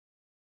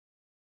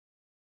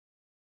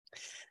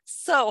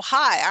So,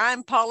 hi,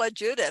 I'm Paula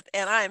Judith,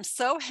 and I am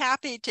so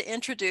happy to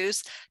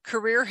introduce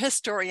career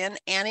historian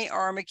Annie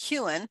R.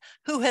 McEwen,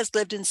 who has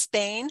lived in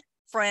Spain,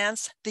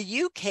 France,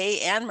 the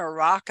UK, and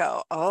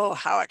Morocco. Oh,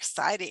 how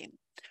exciting!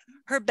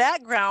 Her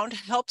background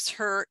helps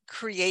her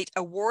create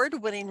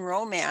award-winning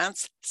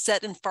romance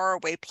set in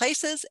faraway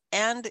places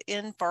and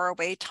in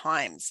faraway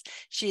times.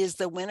 She is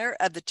the winner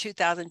of the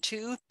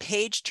 2002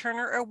 Page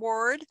Turner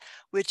Award,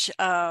 which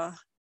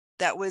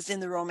that was in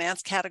the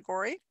romance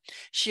category.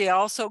 She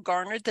also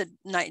garnered the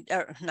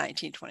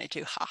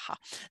 1922, haha,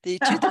 the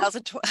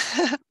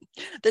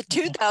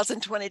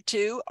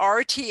 2022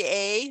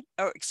 RTA,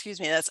 or excuse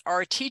me, that's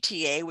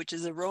RTTA, which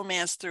is a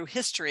Romance Through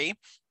History,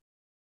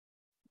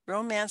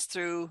 Romance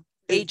Through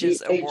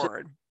Ages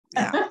Award.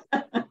 Yeah.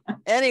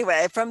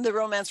 Anyway, from the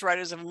Romance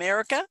Writers of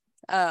America,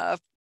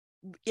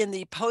 in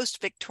the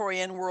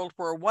post-Victorian World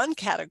War I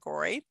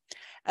category,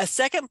 a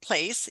second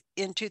place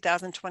in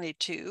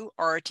 2022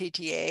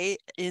 RTTA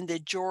in the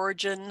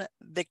Georgian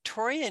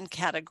Victorian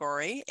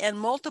category, and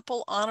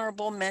multiple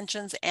honorable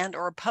mentions and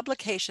or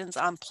publications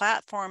on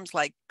platforms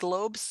like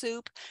Globe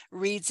Soup,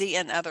 Readsy,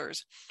 and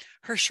others.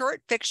 Her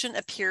short fiction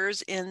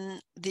appears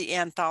in the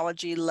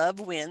anthology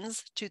Love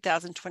Wins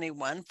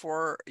 2021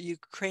 for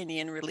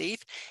Ukrainian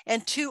relief,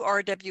 and two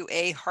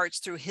RWA Hearts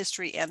Through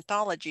History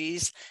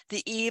anthologies,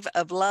 The Eve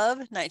of Love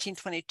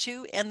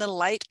 1922 and The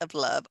Light of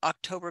Love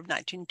October of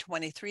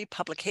 1923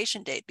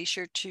 publication date. Be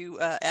sure to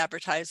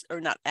advertise, or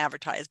not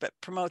advertise, but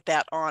promote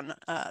that on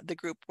the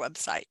group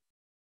website,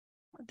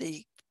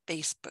 the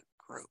Facebook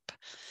group.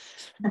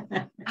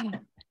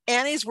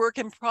 Annie's work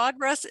in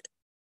progress,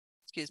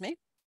 excuse me.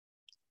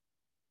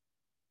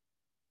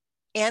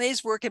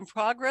 Annie's work in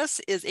progress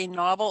is a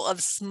novel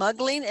of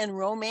smuggling and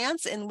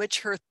romance in which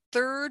her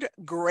third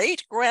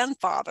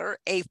great-grandfather,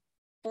 a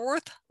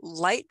fourth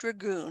light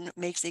dragoon,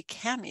 makes a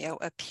cameo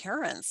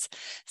appearance,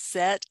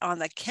 set on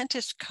the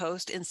Kentish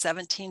coast in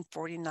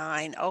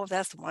 1749. Oh,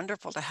 that's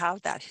wonderful to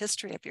have that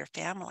history of your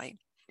family.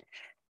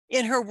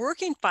 In her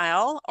working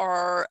file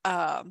are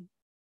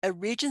a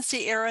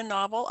Regency-era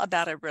novel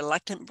about a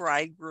reluctant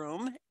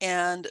bridegroom,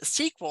 and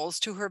sequels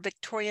to her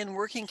Victorian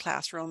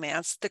working-class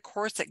romance, The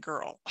Corset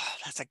Girl. Oh,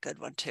 that's a good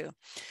one, too.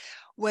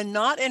 When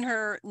not in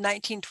her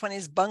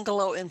 1920s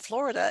bungalow in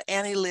Florida,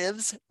 Annie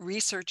lives,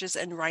 researches,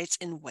 and writes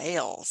in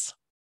Wales.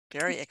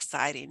 Very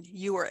exciting.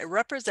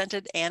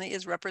 Annie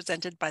is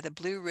represented by the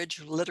Blue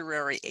Ridge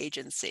Literary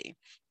Agency.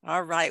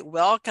 All right,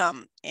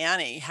 welcome,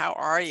 Annie. How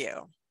are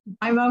you?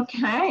 I'm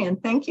okay,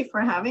 and thank you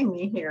for having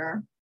me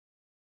here.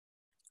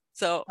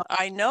 So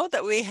I know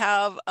that we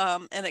have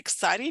an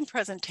exciting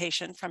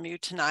presentation from you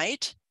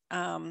tonight.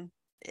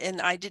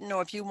 And I didn't know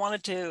if you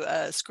wanted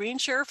to screen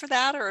share for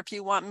that, or if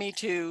you want me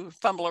to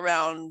fumble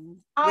around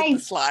with the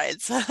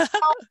slides.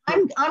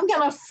 I'm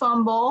going to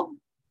fumble.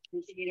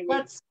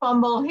 Let's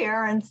fumble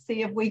here and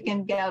see if we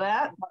can get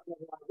it.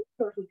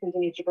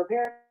 Continue to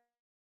prepare.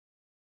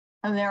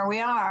 And there we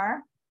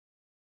are.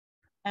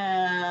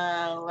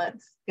 And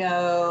let's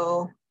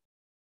go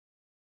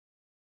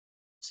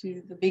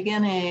to the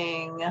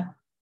beginning.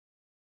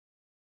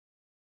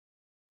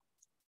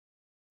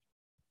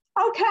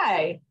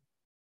 Okay,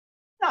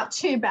 not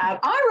too bad.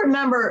 I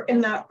remember in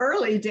the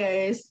early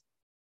days,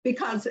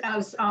 because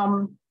as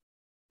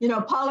you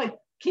know, Paula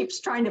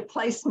keeps trying to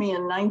place me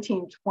in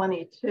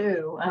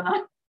 1922,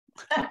 and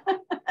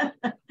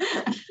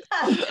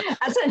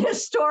as an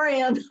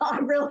historian,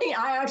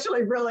 I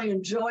actually really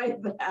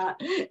enjoyed that.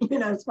 You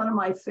know, it's one of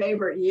my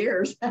favorite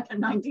years,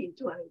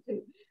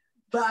 1922.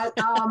 But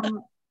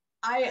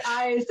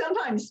I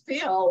sometimes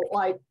feel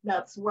like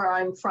that's where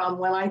I'm from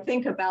when I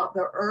think about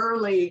the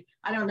early,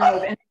 I don't know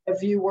if any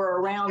of you were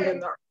around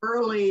in the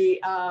early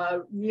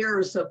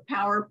years of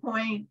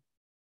PowerPoint.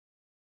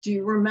 Do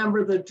you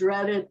remember the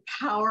dreaded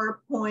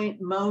PowerPoint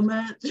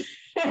moment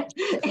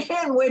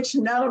in which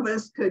none of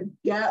us could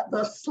get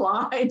the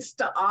slides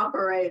to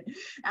operate?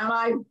 And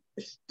I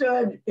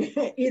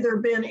either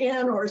been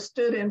in or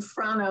stood in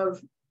front of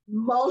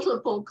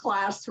multiple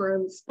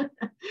classrooms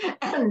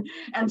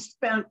and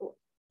spent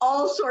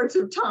all sorts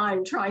of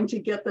time trying to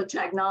get the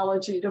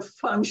technology to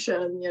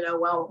function, you know,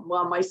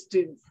 while my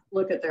students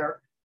look at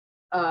their,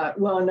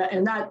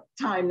 in that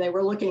time they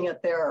were looking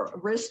at their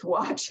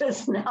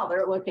wristwatches. Now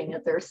they're looking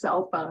at their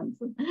cell phones,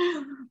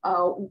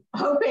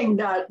 hoping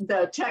that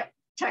the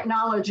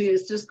technology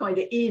is just going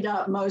to eat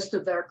up most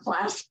of their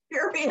class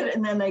period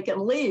and then they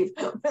can leave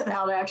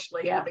without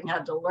actually having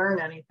had to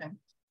learn anything.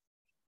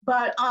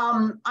 But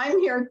I'm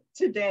here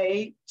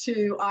today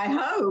to, I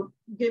hope,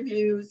 give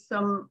you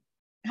some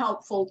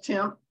helpful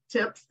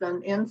tips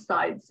and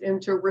insights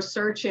into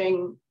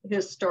researching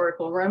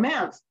historical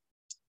romance.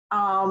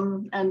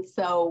 And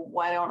so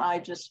why don't I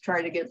just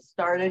try to get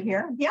started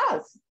here?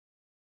 Yes.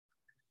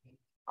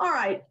 All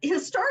right,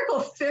 historical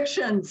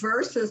fiction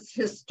versus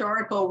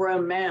historical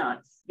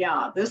romance.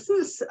 Yeah, this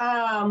is,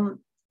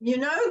 you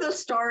know, the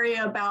story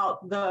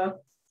about the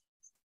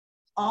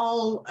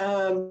all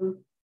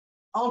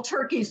all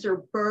turkeys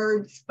are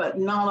birds, but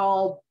not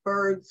all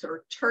birds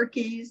are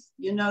turkeys.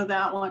 You know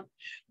that one?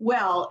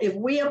 Well, if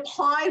we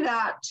apply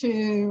that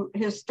to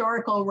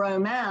historical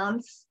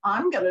romance,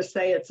 I'm going to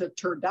say it's a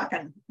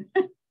turducken.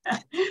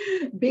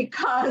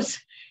 Because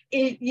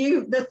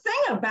the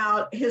thing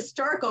about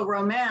historical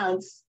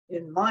romance,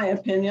 in my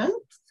opinion,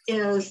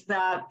 is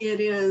that it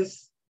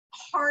is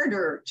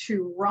harder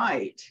to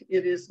write.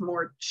 It is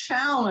more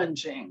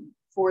challenging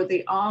for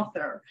the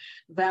author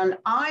than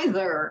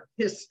either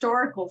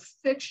historical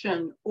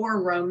fiction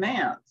or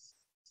romance.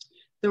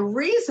 The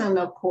reason,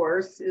 of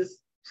course, is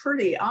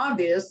pretty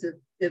obvious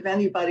if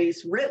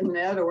anybody's written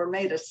it or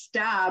made a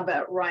stab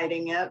at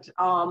writing it.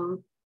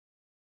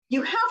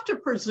 You have to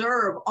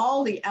preserve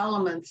all the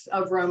elements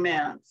of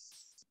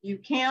romance. You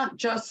can't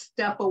just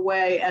step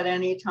away at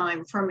any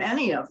time from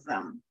any of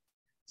them.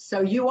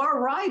 So you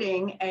are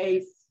writing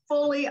a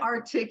fully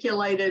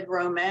articulated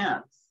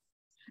romance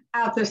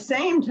at the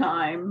same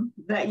time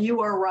that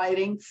you are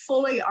writing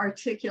fully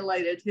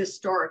articulated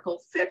historical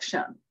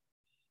fiction.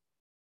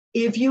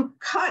 If you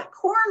cut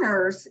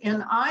corners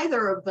in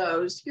either of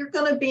those, you're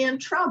going to be in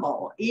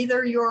trouble.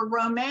 Either your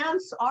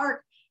romance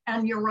arc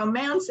and your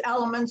romance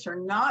elements are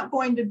not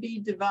going to be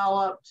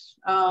developed,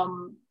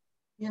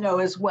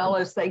 as well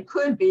as they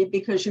could be,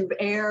 because you've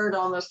erred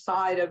on the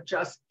side of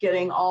just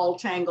getting all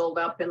tangled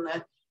up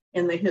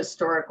in the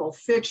historical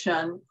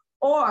fiction,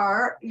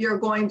 or you're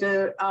going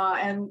to,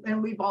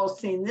 and we've all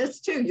seen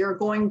this too, you're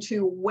going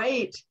to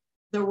weight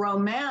the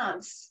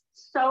romance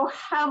so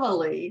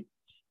heavily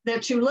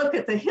that you look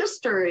at the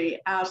history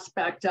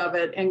aspect of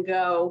it and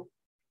go,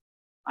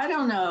 I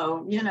don't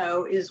know,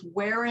 is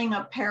wearing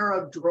a pair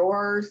of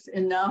drawers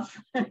enough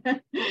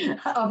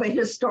of a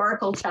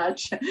historical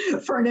touch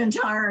for an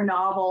entire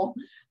novel?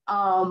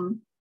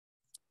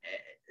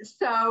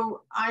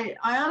 So I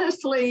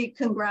honestly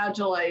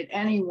congratulate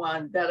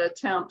anyone that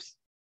attempts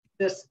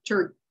this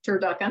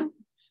turducken,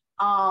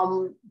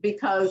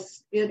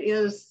 because it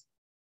is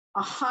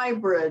a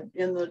hybrid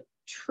in the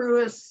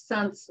truest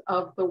sense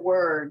of the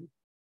word.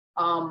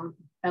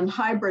 And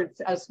hybrids,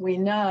 as we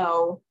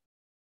know,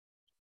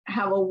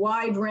 have a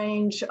wide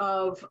range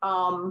of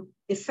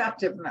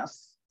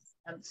effectiveness.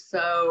 And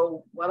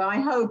so what I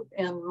hope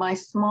in my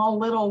small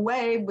little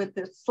way with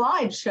this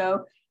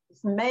slideshow is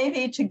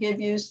maybe to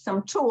give you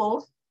some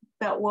tools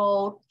that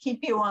will keep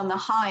you on the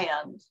high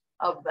end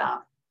of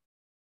that.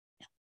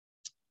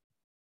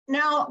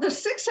 Now, the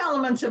 6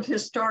 elements of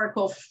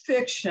historical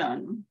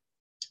fiction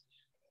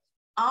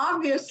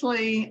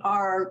obviously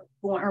are,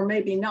 or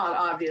maybe not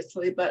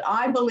obviously, but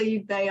I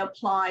believe they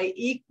apply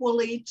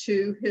equally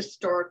to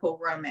historical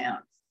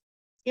romance.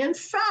 In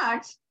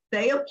fact,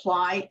 they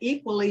apply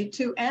equally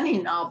to any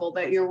novel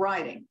that you're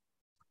writing.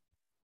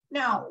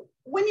 Now,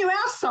 when you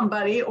ask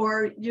somebody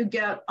or you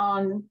get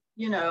on,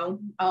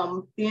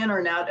 the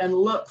internet and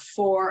look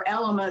for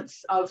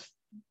elements of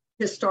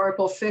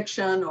historical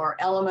fiction or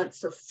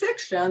elements of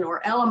fiction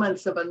or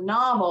elements of a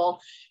novel,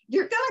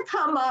 you're going to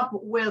come up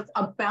with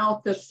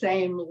about the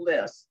same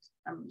list.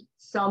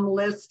 Some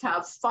lists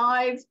have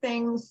 5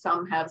 things,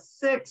 some have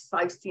 6.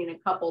 I've seen a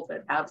couple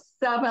that have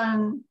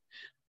 7.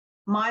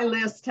 My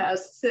list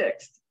has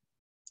 6.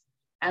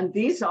 And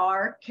these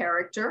are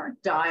character,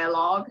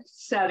 dialogue,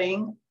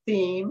 setting,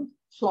 theme,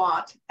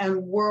 plot,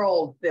 and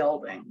world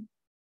building.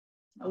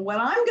 And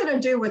what I'm going to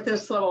do with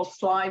this little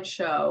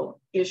slideshow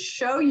is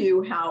show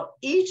you how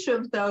each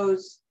of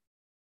those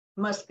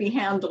must be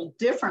handled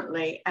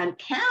differently and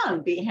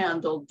can be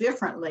handled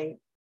differently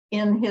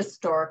in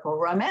historical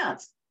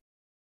romance.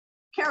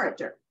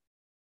 Character.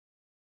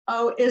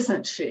 Oh,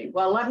 isn't she?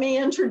 Well, let me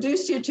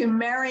introduce you to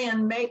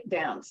Marion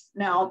Makedance.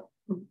 Now,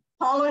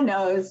 Paula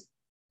knows,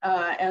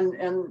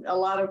 and a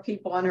lot of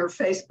people on her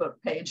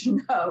Facebook page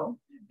know,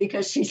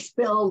 because she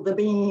spilled the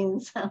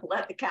beans and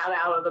let the cat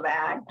out of the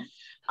bag.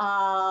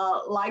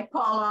 Like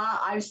Paula,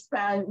 I've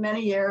spent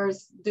many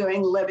years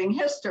doing living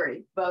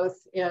history, both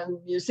in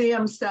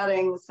museum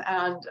settings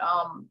and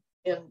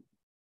in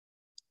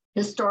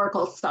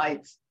historical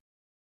sites,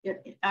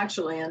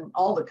 actually in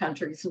all the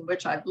countries in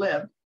which I've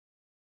lived.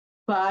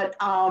 But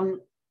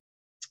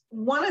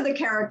one of the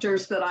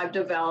characters that I've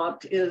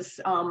developed is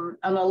an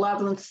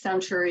 11th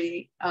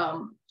century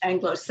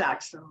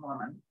Anglo-Saxon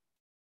woman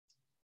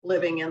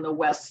living in the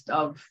west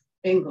of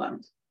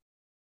England.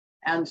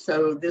 And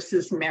so this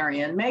is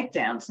Marion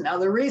Makedance. Now,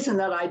 the reason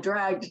that I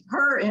dragged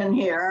her in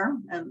here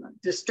and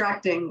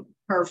distracting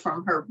her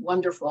from her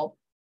wonderful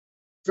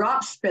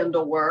drop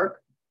spindle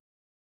work,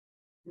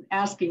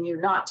 asking you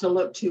not to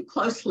look too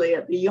closely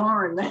at the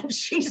yarn that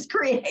she's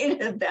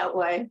created that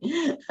way,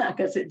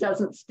 because it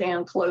doesn't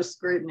stand close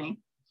scrutiny.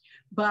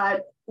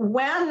 But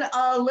when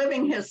a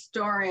living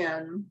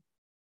historian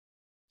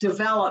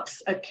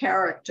develops a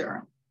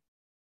character,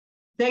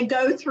 they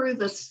go through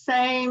the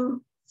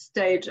same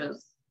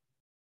stages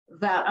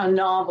that a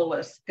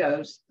novelist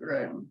goes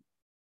through.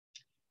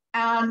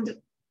 And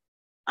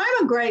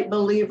I'm a great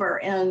believer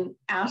in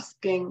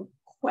asking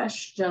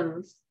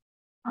questions.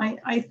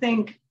 I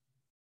think,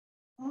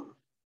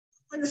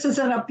 this is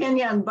an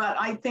opinion, but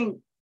I think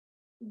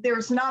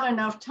there's not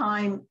enough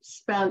time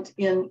spent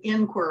in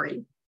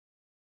inquiry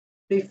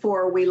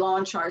before we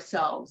launch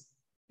ourselves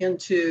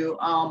into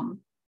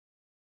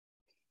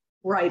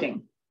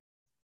writing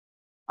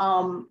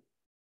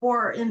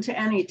or into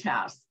any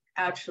task,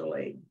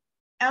 actually.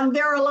 And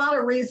there are a lot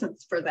of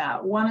reasons for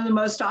that. One of the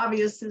most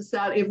obvious is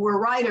that if we're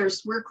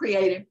writers, we're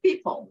creative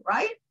people,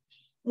 right?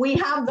 We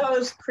have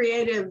those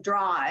creative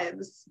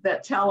drives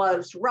that tell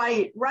us,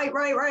 write.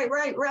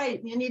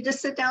 You need to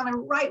sit down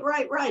and write.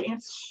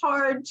 It's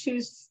hard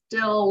to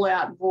still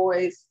that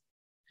voice.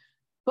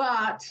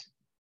 But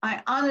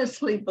I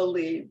honestly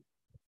believe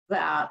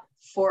that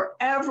for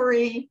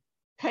every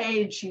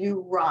page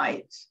you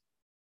write,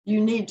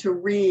 you need to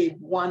read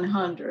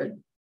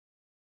 100.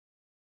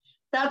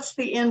 That's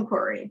the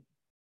inquiry.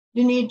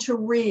 You need to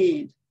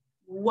read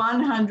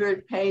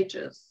 100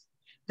 pages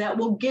that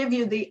will give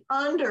you the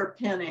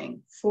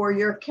underpinning for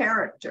your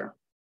character.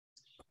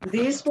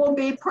 These will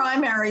be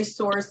primary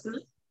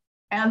sources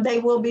and they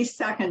will be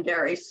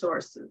secondary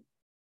sources.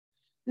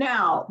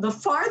 Now, the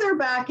farther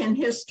back in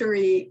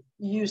history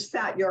you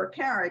set your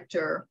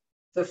character,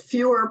 the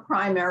fewer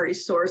primary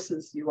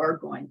sources you are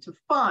going to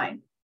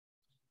find.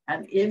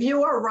 And if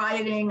you are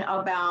writing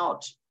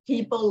about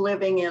people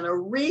living in a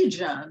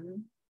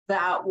region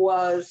that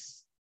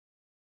was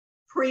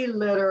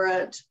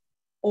pre-literate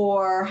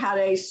or had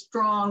a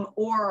strong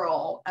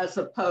oral as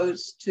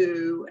opposed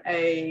to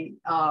a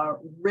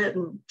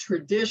written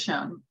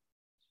tradition,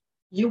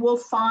 you will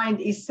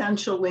find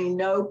essentially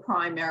no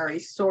primary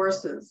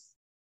sources.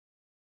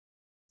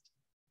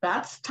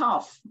 That's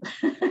tough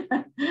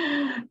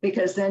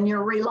because then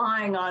you're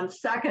relying on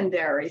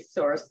secondary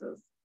sources.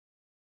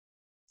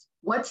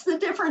 What's the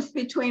difference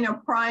between a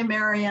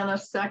primary and a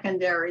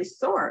secondary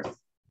source?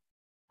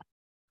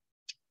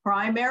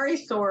 Primary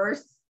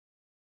source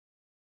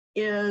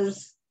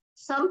is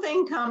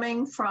something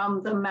coming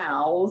from the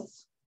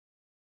mouths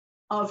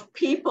of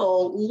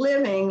people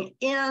living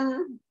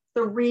in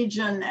the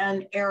region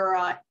and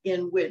era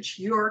in which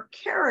your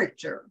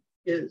character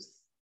is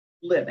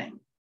living.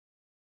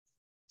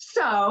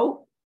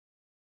 So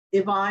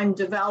if I'm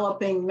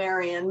developing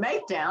Marian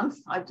Makedown,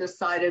 I've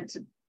decided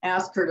to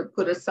ask her to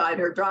put aside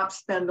her drop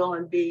spindle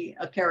and be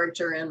a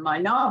character in my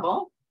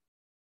novel.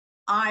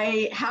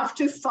 I have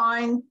to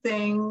find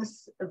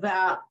things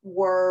that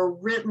were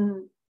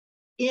written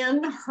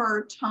in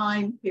her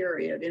time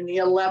period in the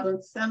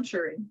 11th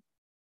century.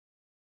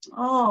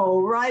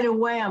 Oh, right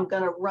away, I'm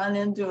going to run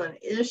into an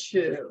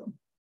issue.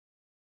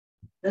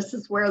 This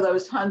is where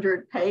those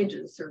 100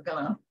 pages are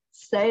going to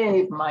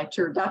save my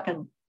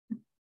turducken.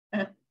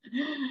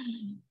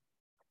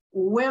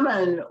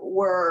 Women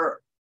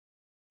were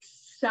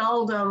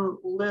seldom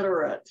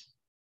literate,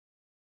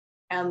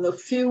 and the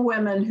few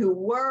women who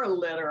were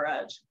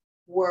literate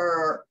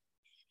were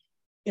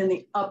in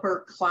the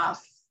upper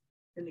class,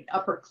 in the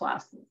upper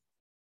classes.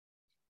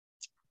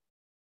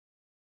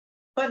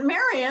 But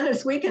Marian,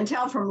 as we can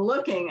tell from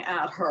looking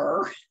at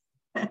her,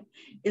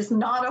 is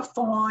not a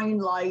fine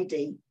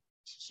lady.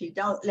 She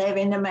don't live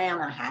in a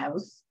manor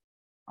house.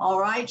 All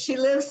right, she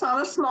lives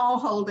on a small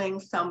holding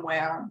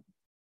somewhere.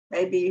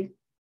 Maybe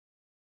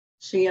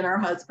she and her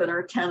husband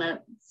are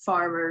tenant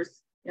farmers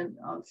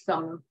on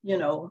some,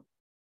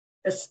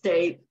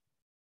 estate.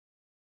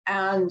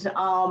 And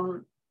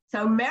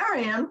so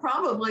Marian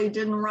probably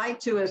didn't write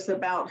to us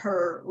about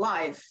her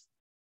life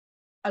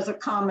as a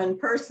common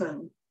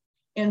person.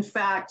 In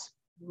fact,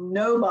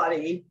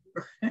 nobody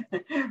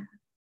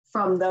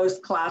from those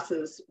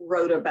classes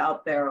wrote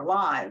about their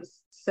lives.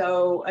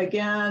 So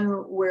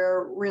again,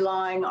 we're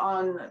relying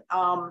on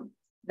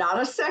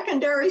not a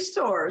secondary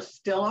source,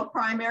 still a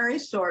primary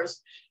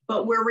source,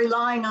 but we're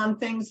relying on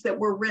things that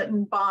were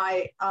written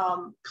by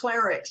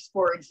clerics,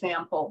 for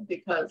example,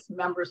 because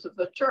members of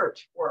the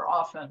church were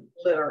often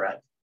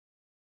literate.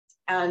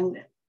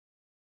 And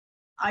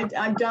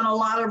I've done a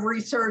lot of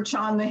research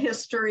on the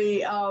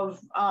history of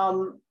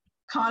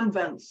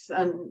convents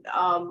and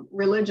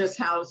religious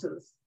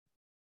houses,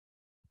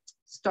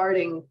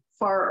 starting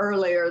far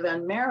earlier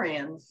than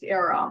Marian's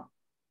era.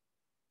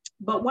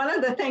 But one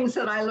of the things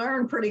that I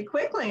learned pretty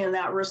quickly in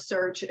that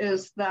research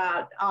is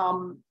that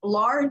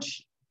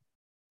large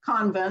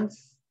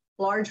convents,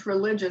 large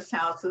religious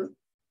houses,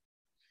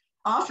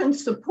 often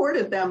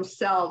supported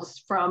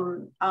themselves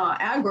from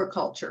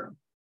agriculture.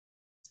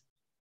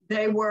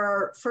 They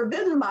were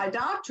forbidden by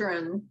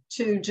doctrine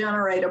to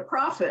generate a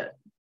profit,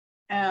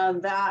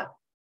 and that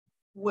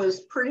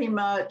was pretty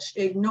much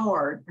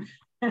ignored.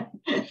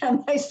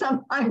 And they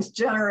sometimes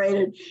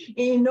generated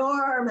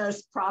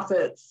enormous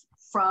profits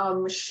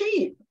from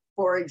sheep,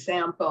 for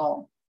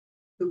example,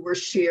 who were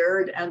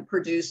sheared and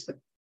produced the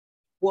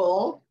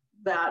wool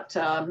that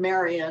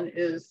Marian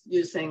is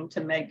using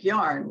to make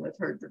yarn with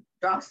her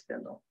drop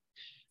spindle.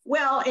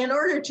 Well, in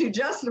order to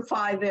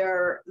justify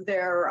their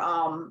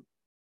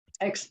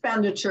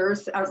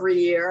expenditures every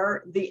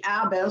year, the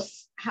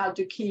abbess had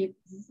to keep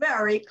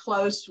very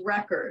close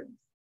records.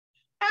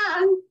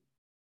 And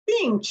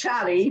being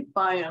chatty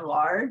by and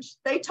large,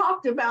 they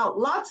talked about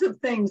lots of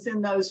things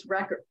in those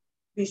records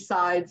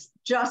besides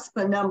just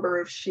the number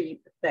of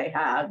sheep they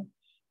had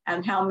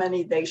and how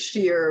many they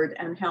sheared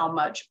and how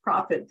much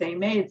profit they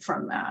made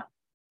from that.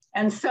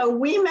 And so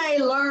we may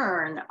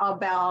learn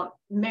about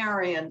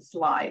Marion's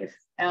life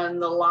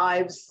and the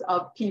lives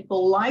of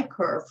people like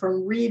her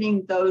from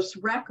reading those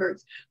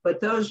records,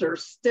 but those are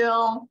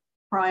still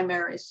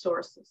primary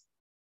sources.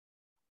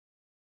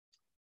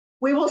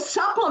 We will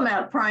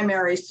supplement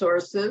primary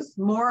sources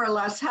more or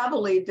less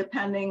heavily,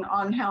 depending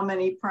on how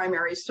many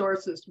primary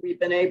sources we've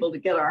been able to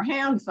get our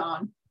hands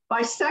on,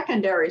 by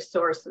secondary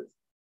sources.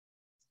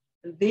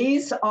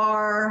 These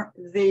are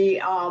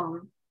the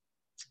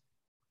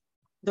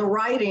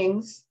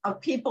writings of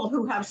people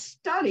who have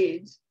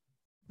studied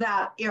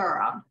that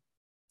era.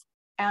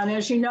 And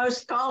as you know,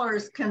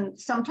 scholars can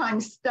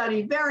sometimes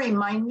study very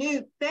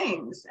minute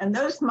things, and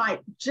those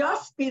might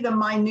just be the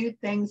minute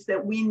things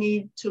that we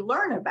need to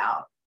learn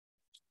about.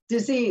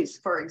 Disease,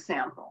 for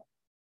example.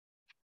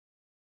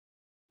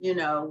 You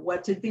know,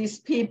 what did these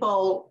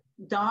people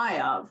die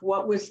of?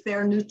 What was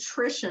their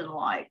nutrition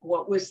like?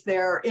 What was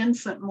their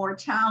infant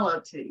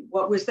mortality?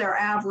 What was their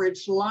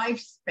average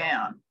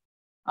lifespan?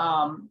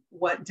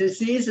 What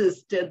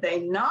diseases did they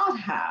not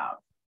have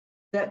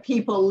that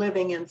people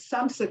living in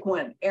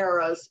subsequent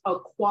eras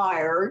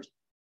acquired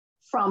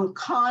from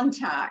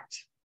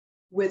contact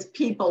with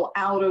people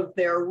out of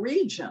their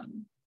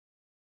region?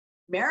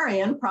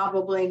 Marion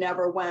probably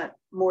never went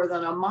more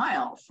than a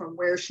mile from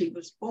where she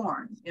was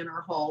born in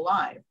her whole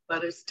life.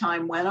 But as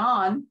time went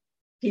on,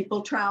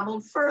 people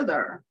traveled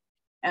further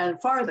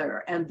and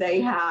farther, and they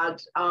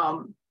had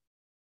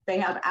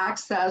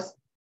access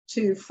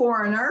to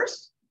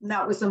foreigners. And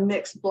that was a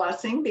mixed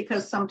blessing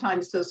because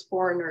sometimes those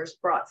foreigners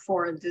brought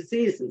foreign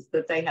diseases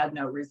that they had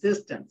no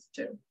resistance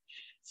to.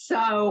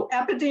 So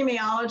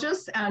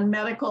epidemiologists and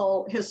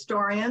medical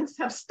historians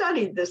have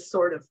studied this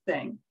sort of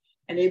thing.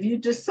 And if you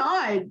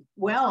decide,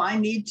 well, I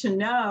need to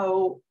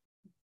know,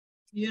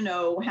 you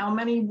know, how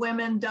many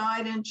women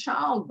died in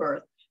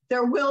childbirth,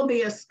 there will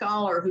be a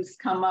scholar who's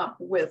come up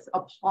with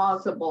a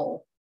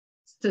plausible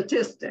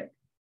statistic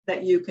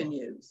that you can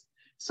use.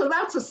 So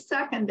that's a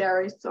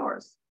secondary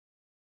source.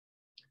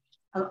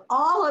 And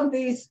all of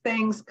these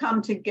things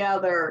come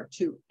together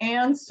to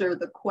answer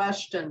the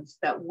questions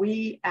that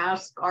we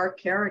ask our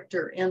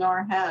character in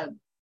our head.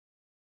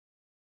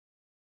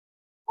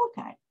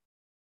 Okay.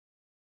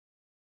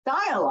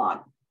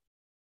 Dialogue.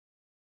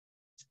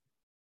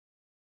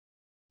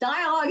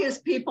 Dialogue is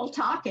people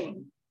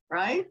talking,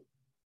 right?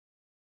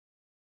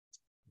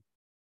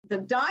 The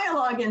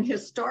dialogue in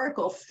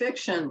historical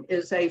fiction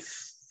is a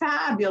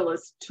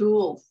fabulous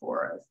tool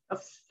for us, a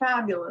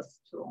fabulous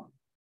tool.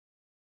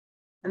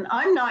 And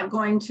I'm not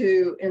going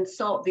to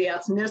insult the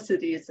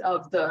ethnicities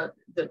of the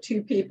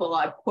two people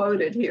I've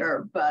quoted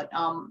here, but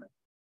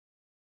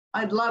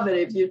I'd love it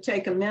if you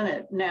take a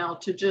minute now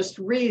to just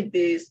read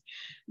these.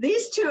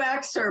 These two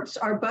excerpts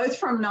are both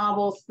from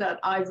novels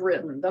that I've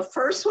written. The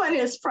first one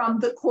is from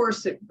The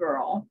Corset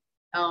Girl.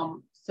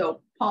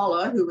 So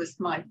Paula, who is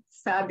my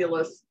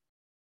fabulous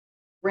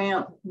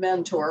ramp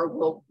mentor,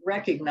 will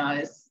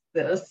recognize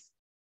this.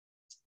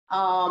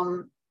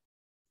 And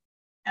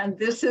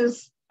this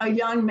is a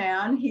young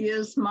man. He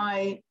is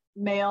my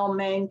male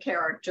main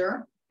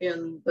character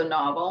in the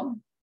novel,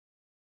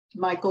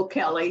 Michael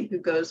Kelly, who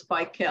goes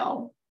by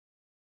Kel.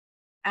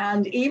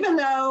 And even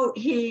though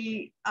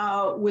he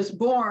was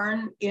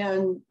born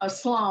in a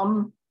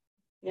slum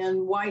in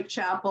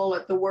Whitechapel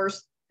at the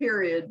worst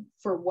period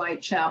for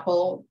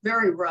Whitechapel,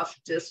 very rough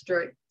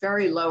district,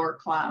 very lower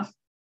class.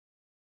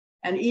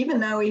 And even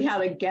though he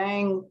had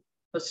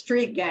a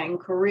street gang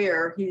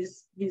career,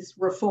 he's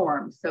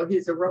reformed. So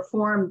he's a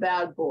reformed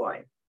bad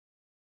boy.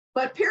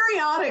 But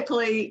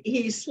periodically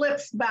he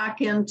slips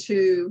back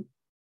into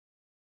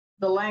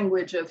the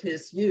language of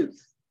his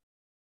youth.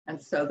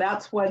 And so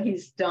that's what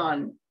he's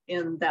done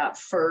in that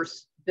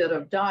first bit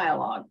of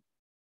dialogue.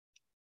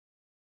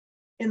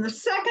 In the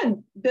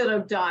second bit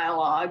of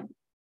dialogue,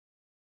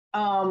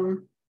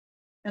 and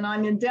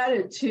I'm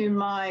indebted to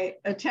my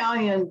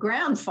Italian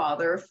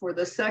grandfather for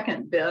the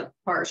second bit,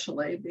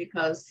 partially,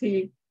 because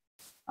he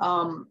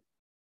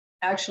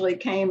actually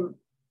came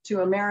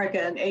to America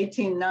in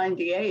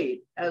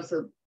 1898 as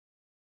a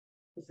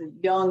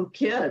young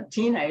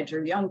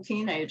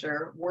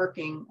teenager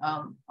working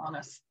on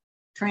a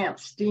tramp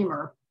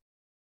steamer.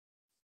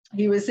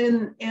 He was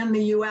in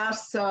the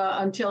US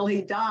until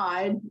he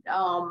died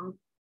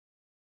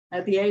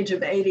at the age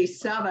of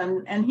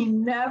 87, and he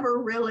never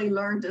really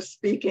learned to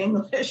speak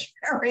English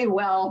very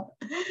well.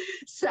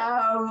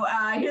 So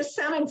his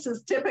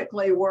sentences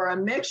typically were a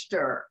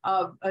mixture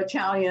of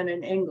Italian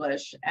and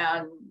English.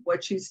 And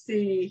what you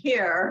see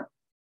here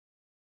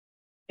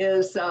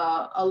is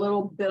a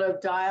little bit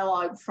of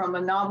dialogue from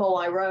a novel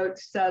I wrote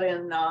set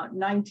in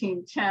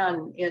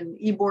 1910 in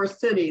Ybor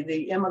City,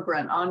 the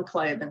immigrant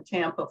enclave in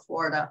Tampa,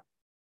 Florida,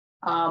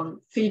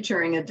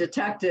 featuring a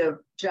detective,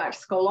 Jack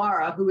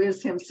Scolara, who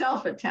is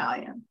himself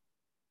Italian,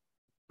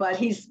 but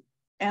he's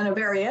a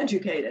very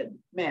educated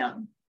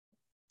man.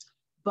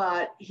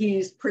 But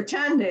he's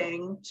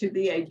pretending to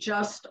be a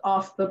just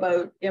off the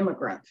boat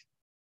immigrant.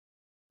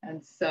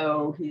 And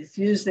so he's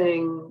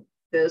using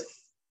this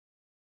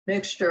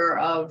mixture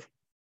of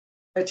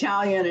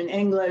Italian and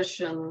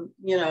English and,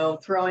 you know,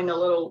 throwing a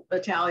little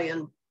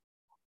Italian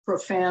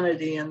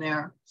profanity in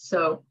there.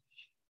 So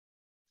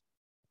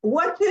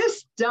what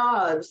this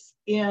does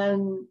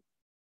in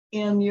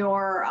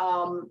your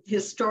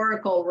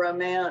historical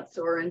romance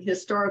or in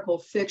historical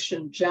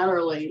fiction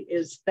generally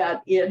is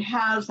that it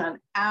has an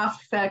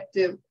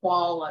affective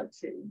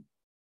quality.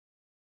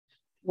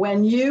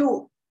 When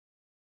you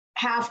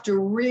have to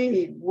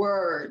read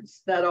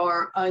words that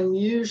are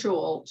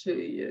unusual to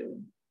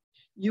you,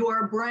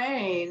 your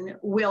brain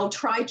will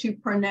try to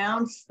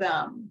pronounce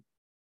them.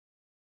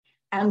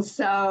 And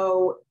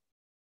so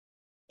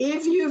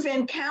if you've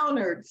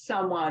encountered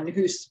someone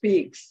who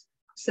speaks,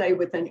 say,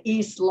 with an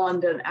East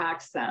London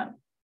accent,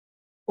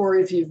 or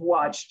if you've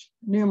watched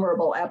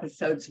innumerable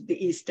episodes of the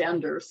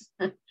EastEnders,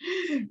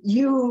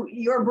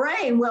 your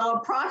brain will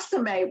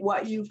approximate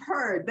what you've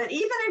heard. But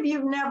even if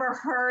you've never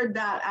heard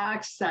that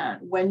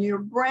accent, when your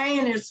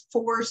brain is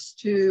forced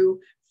to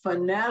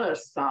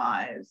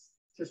phoneticize,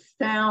 to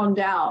sound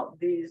out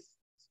these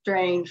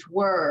strange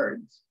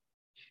words,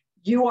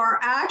 you are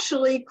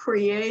actually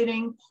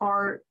creating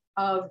part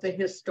of the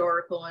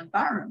historical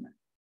environment.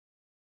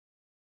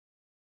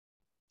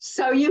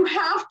 So you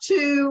have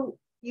to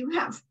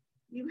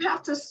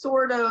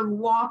sort of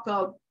walk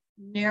a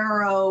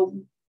narrow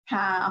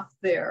path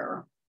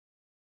there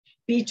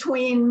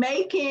between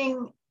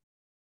making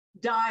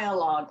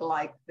dialogue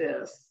like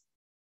this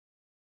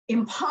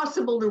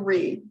impossible to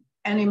read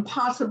and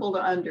impossible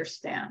to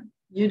understand.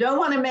 You don't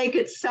want to make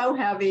it so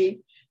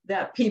heavy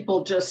that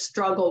people just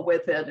struggle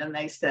with it and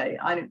they say,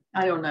 I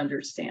don't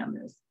understand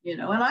this, you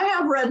know. And I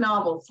have read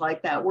novels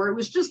like that where it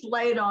was just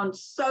laid on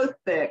so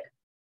thick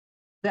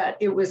that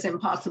it was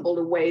impossible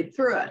to wade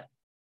through it.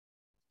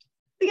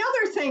 The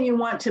other thing you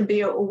want to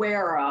be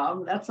aware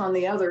of, that's on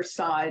the other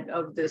side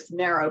of this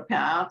narrow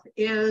path,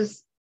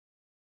 is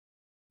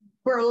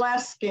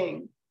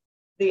burlesquing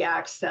the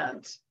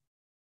accent.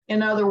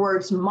 In other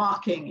words,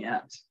 mocking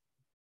it.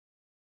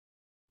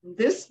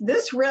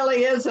 This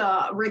really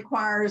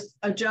requires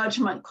a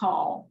judgment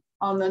call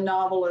on the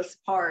novelist's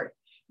part.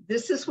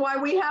 This is why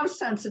we have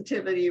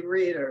sensitivity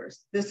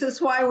readers. This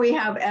is why we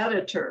have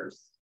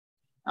editors.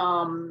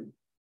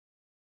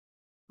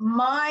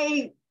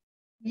 My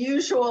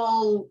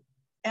usual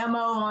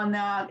MO on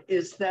that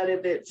is that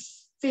if it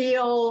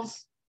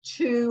feels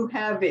too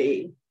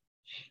heavy,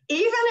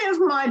 even if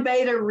my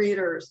beta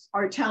readers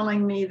are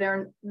telling me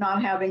they're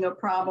not having a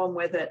problem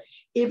with it,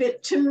 if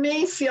it to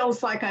me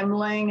feels like I'm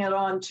laying it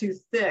on too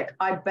thick,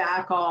 I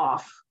back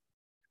off.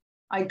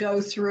 I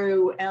go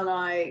through and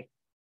I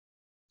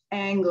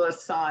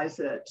anglicize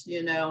it,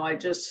 you know, I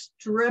just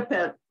strip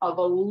it of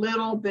a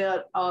little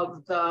bit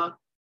of the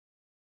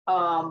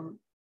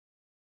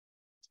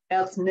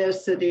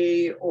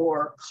ethnicity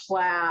or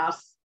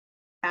class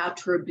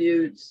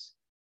attributes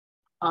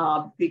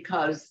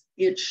because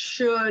it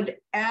should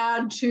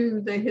add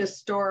to the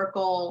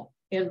historical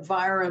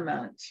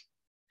environment,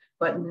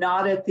 but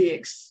not at the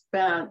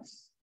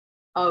expense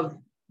of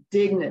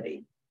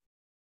dignity.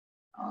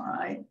 All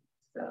right,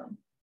 so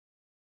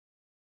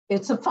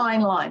it's a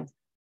fine line.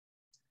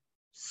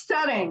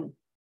 Setting.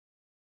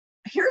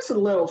 Here's a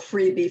little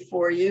freebie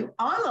for you.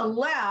 On the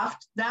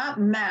left, that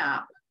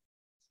map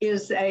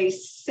is a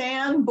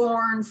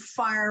Sanborn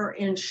fire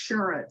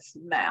insurance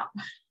map.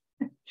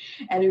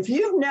 And if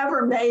you've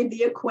never made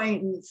the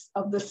acquaintance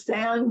of the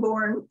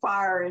Sanborn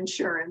Fire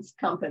Insurance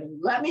Company,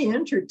 let me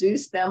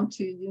introduce them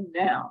to you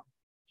now.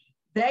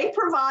 They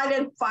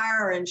provided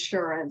fire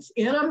insurance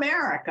in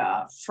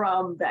America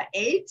from the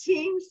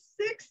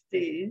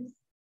 1860s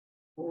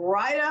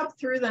right up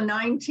through the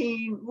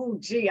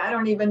I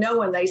don't even know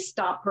when they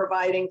stopped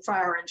providing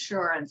fire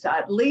insurance,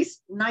 at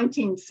least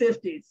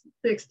 1950s,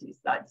 60s,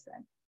 I'd say.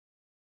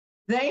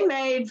 They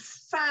made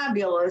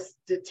fabulous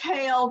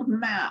detailed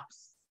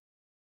maps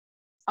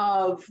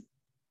of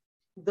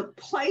the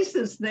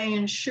places they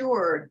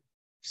insured,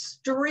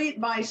 street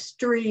by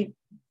street,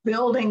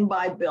 building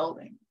by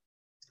building.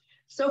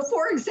 So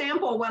for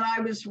example, when I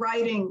was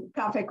writing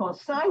Café con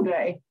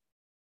Sangre,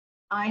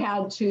 I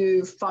had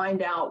to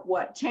find out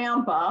what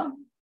Tampa,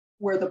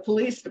 where the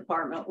police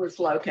department was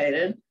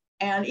located,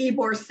 and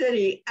Ybor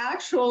City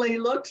actually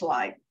looked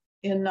like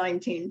in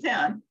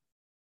 1910.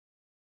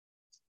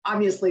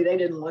 Obviously, they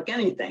didn't look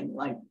anything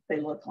like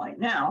they look like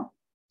now.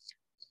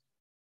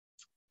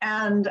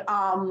 And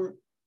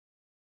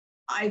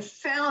I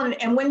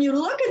found, and when you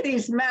look at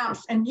these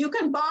maps, and you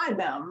can buy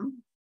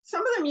them,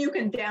 some of them you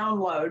can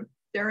download.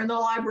 They're in the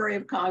Library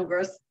of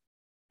Congress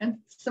and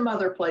some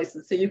other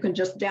places, so you can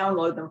just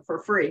download them for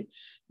free.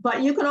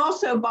 But you can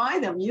also buy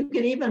them. You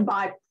can even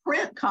buy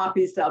print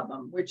copies of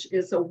them, which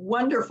is a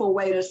wonderful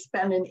way to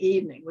spend an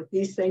evening with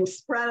these things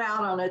spread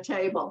out on a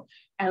table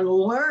and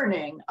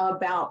learning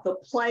about the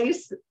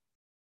place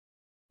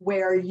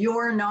where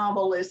your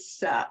novel is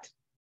set,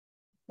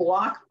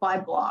 block by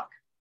block.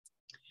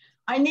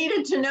 I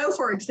needed to know,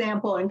 for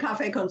example, in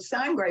Café con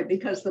Sangre,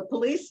 because the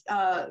police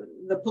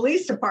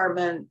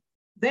department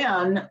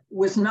then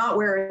was not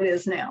where it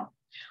is now.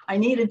 I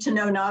needed to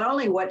know not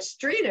only what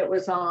street it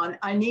was on,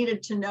 I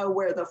needed to know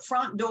where the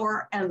front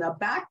door and the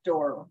back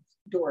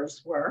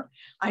doors were.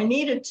 I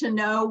needed to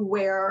know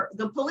where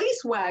the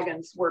police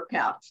wagons were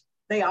kept.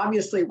 They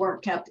obviously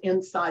weren't kept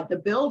inside the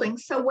building,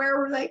 so where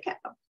were they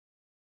kept?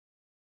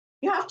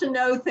 You have to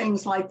know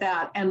things like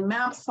that, and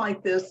maps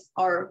like this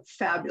are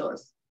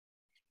fabulous.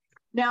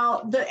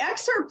 Now, the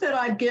excerpt that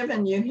I've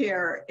given you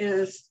here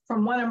is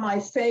from one of my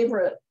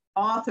favorite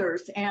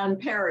authors, Anne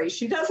Perry.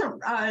 She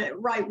doesn't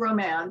write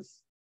romance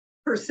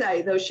per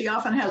se, though she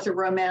often has a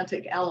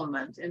romantic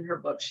element in her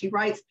book. She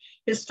writes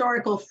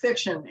historical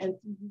fiction in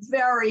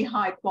very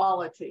high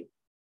quality.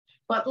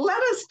 But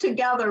let us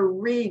together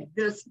read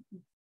this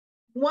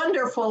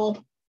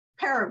wonderful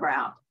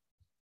paragraph.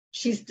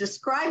 She's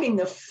describing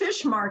the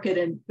fish market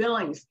in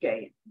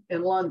Billingsgate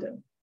in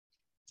London.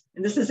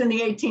 And this is in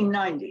the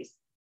 1890s.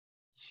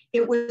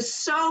 It was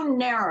so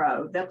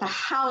narrow that the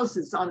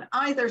houses on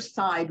either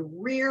side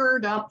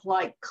reared up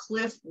like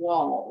cliff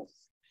walls.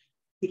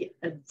 The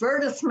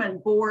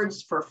advertisement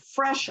boards for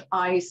fresh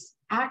ice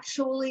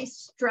actually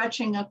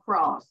stretching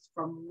across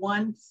from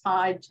one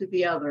side to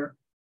the other.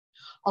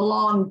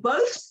 Along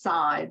both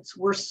sides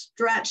were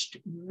stretched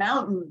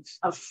mountains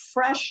of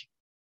fresh,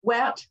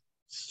 wet,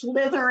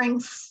 slithering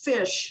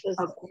fish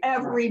of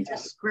every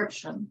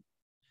description,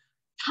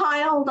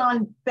 piled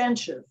on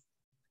benches,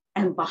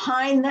 and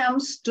behind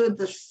them stood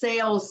the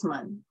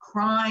salesmen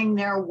crying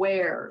their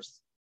wares,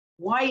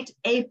 white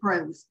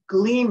aprons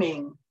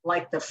gleaming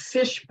like the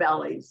fish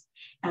bellies,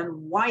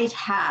 and white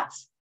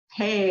hats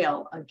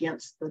pale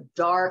against the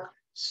dark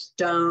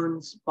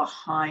stones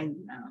behind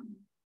them.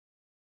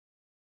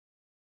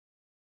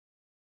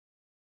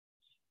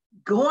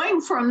 Going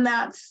from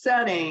that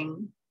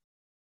setting,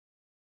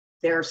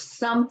 there's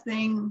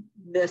something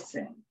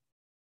missing.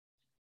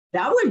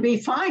 That would be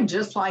fine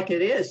just like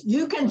it is.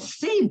 You can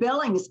see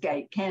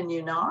Billingsgate, can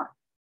you not?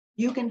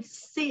 You can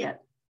see it.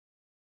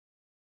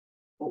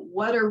 But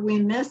what are we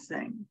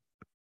missing?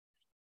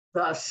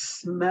 The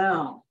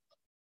smell.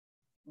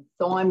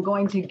 So I'm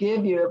going to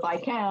give you, if I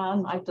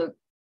can, I have to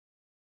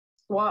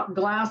swap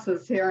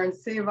glasses here and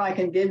see if I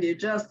can give you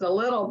just a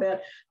little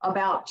bit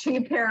about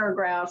 2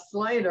 paragraphs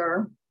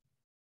later.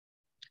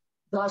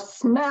 The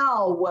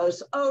smell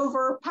was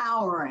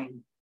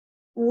overpowering.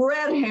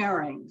 Red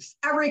herrings,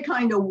 every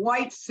kind of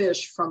white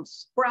fish from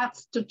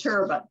sprats to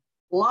turbot,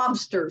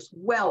 lobsters,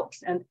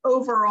 whelks, and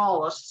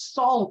overall a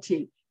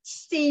salty,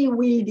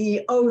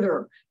 seaweedy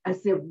odor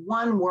as if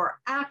one were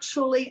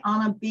actually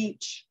on a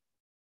beach.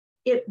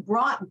 It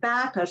brought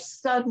back a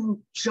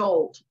sudden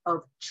jolt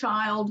of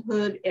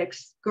childhood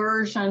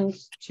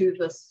excursions to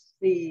the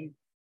sea.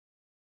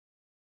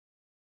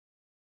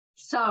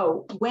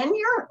 So when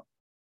you're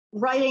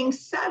writing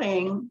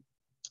setting,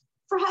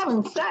 for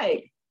heaven's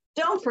sake,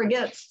 don't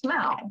forget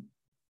smell,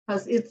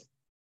 because it's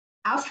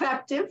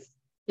affective,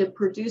 it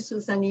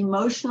produces an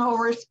emotional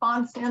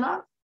response in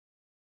us,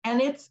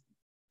 and it's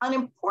an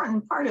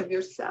important part of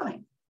your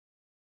setting.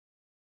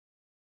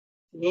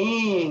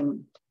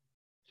 Theme.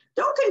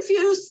 Don't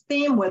confuse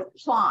theme with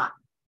plot,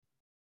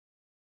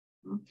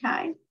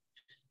 okay?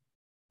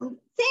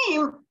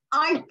 Theme,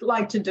 I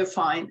like to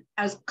define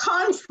as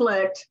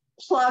conflict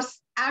plus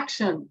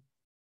action.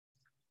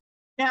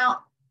 Now,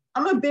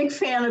 I'm a big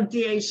fan of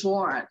D.H.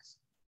 Lawrence.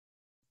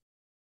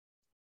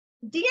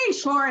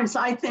 D.H. Lawrence,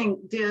 I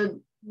think, did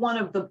one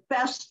of the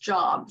best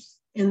jobs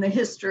in the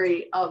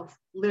history of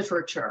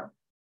literature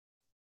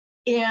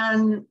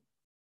in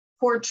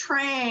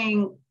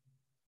portraying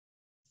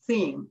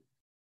theme.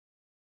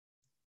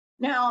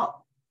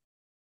 Now,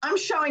 I'm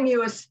showing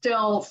you a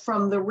still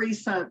from the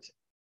recent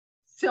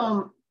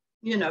film,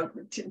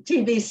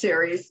 TV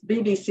series,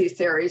 BBC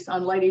series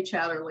on Lady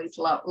Chatterley's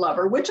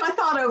Lover, which I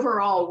thought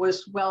overall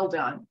was well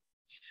done.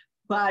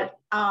 But,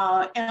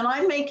 and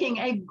I'm making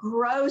a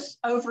gross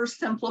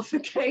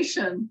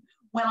oversimplification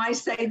when I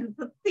say that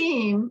the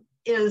theme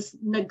is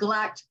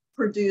neglect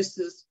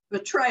produces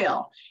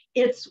betrayal.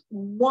 It's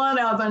one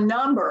of a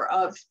number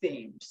of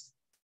themes.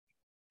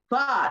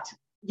 But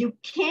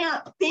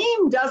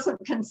theme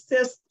doesn't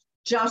consist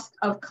just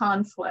of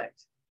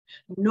conflict,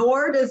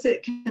 nor does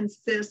it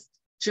consist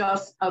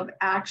just of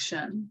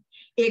action.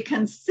 It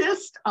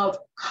consists of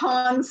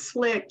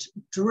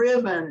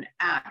conflict-driven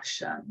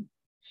action.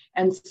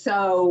 And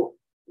so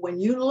when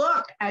you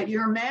look at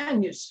your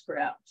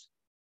manuscript,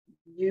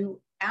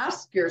 you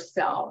ask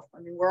yourself,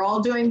 we're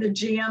all doing the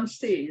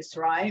GMCs,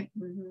 right?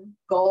 Mm-hmm.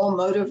 Goal,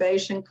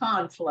 motivation,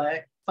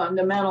 conflict,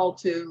 fundamental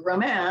to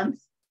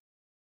romance.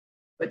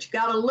 But you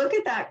got to look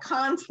at that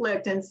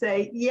conflict and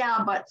say, yeah,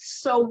 but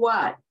so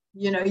what?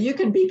 You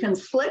can be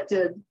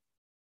conflicted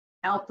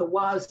out the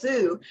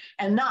wazoo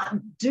and not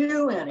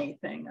do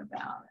anything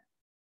about it.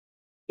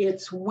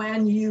 It's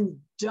when you've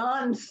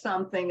done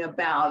something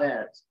about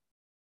it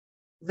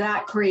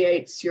that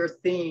creates your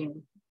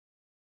theme.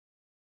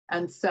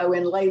 And so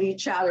in Lady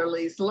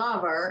Chatterley's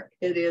Lover,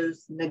 it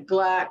is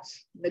neglect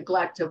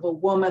of a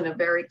woman, a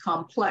very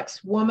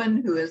complex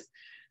woman who is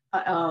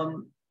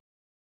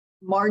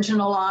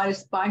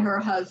marginalized by her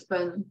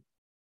husband,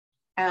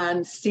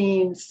 and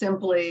seen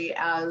simply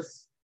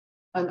as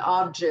an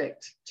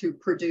object to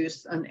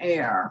produce an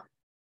heir.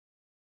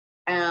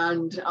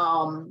 And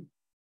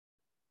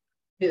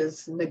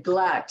his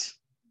neglect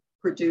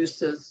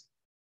produces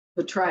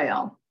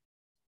betrayal.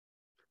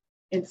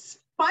 In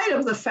spite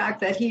of the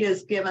fact that he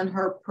has given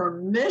her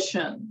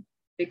permission,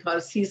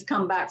 because he's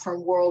come back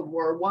from World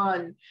War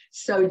I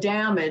so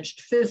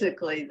damaged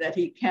physically that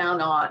he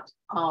cannot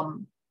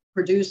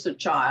produce a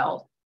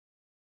child.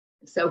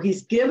 So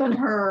he's given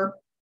her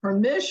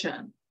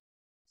permission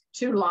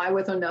to lie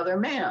with another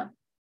man.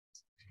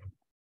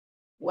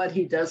 What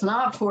he does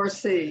not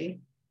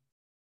foresee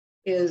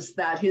is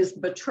that his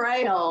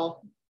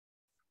betrayal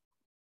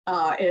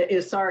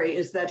is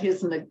that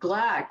his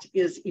neglect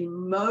is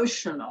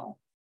emotional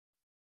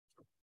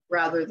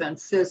rather than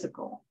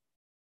physical.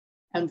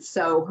 And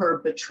so her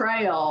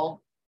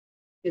betrayal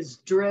is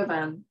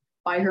driven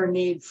by her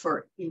need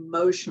for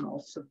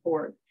emotional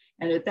support.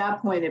 And at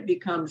that point, it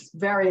becomes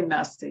very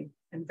messy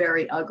and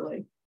very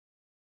ugly.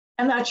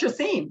 And that's your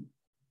theme.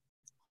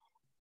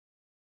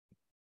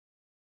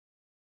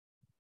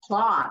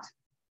 Plot.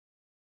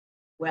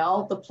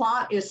 Well, the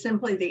plot is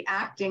simply the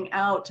acting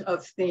out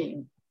of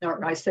theme.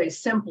 Or I say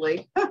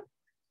simply.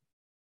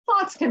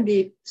 Plots can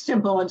be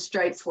simple and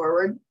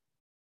straightforward,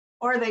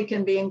 or they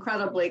can be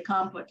incredibly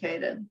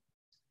complicated.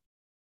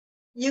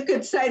 You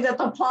could say that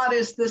the plot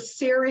is the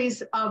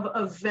series of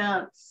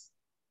events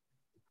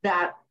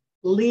that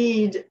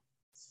lead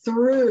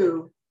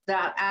through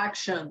that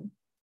action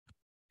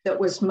that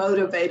was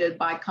motivated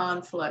by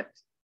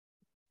conflict.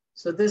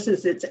 So this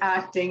is its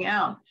acting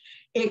out.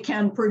 It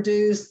can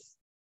produce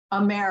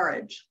a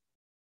marriage.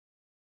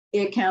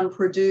 It can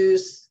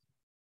produce,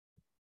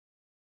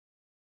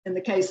 in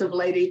the case of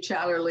Lady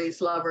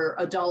Chatterley's lover,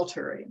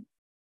 adultery.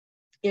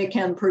 It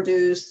can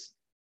produce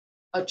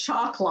a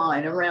chalk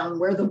line around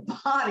where the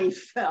body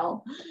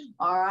fell,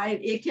 all right?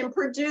 It can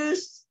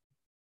produce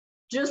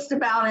just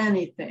about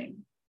anything,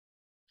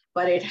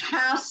 but it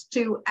has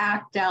to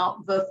act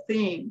out the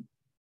theme.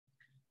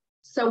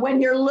 So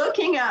when you're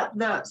looking at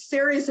the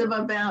series of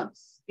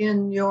events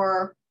in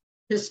your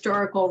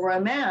historical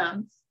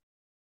romance,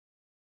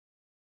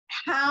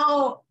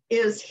 how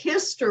is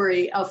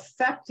history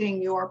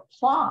affecting your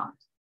plot?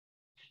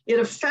 It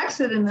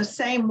affects it in the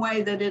same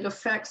way that it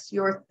affects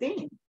your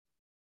theme.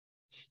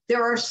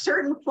 There are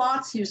certain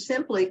plots you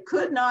simply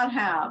could not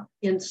have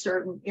in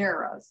certain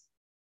eras,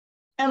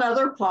 and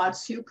other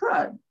plots you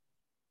could.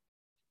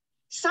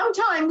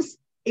 Sometimes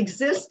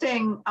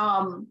existing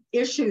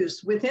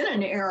issues within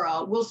an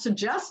era will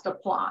suggest a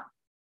plot.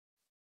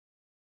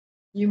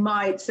 You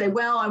might say,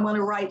 well, I want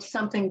to write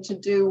something to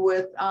do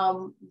with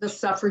the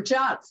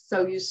suffragettes.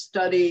 So you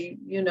study,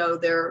 you know,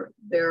 their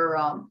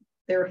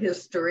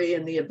history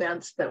and the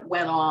events that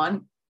went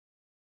on,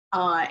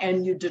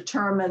 and you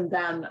determine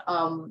then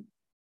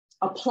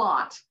a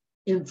plot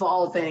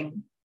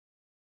involving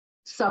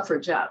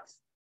suffragettes.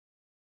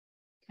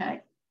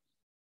 Okay.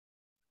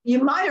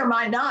 You might or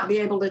might not be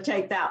able to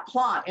take that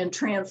plot and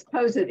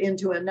transpose it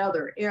into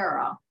another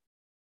era,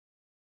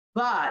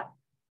 but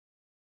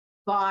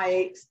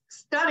by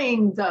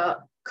studying the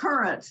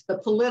currents, the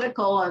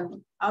political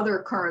and other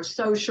currents,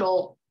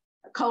 social,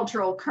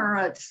 cultural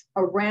currents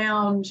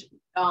around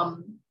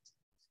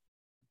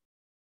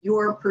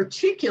your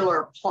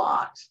particular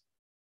plot,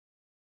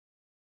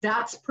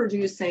 that's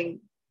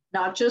producing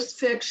not just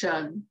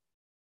fiction,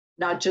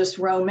 not just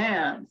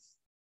romance,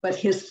 but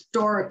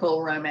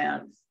historical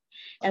romance.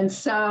 And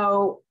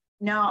so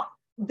now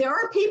there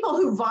are people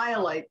who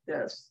violate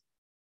this.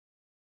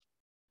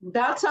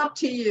 That's up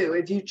to you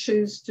if you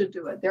choose to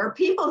do it. There are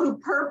people who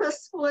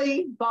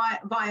purposefully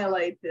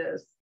violate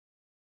this.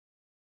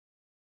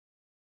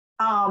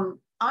 I'm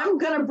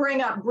going to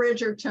bring up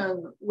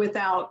Bridgerton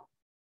without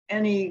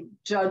any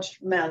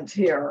judgment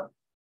here.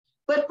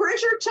 But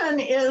Bridgerton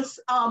is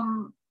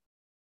a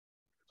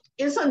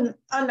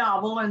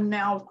novel, and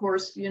now, of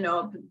course, you know,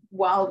 a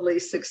wildly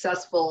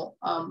successful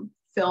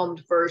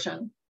filmed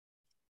version.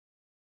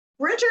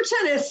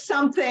 Bridgerton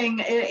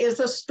is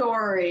a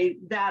story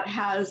that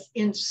has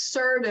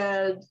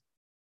inserted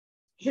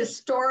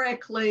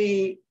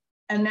historically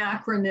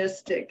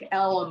anachronistic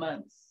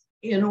elements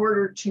in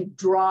order to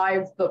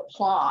drive the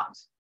plot.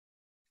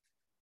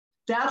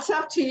 That's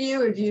up to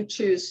you if you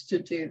choose to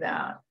do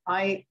that.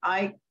 I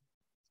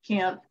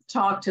can't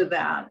talk to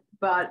that,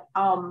 but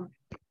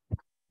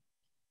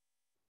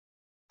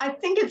I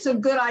think it's a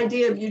good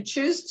idea if you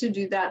choose to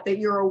do that, that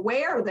you're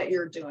aware that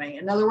you're doing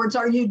it. In other words,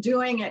 are you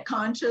doing it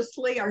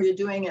consciously? Are you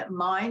doing it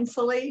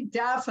mindfully?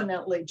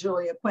 Definitely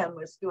Julia Quinn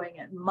was doing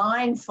it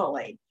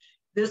mindfully.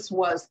 This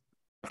was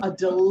a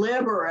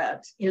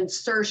deliberate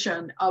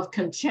insertion of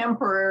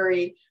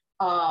contemporary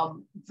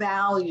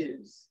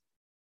values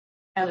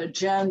and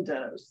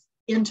agendas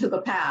into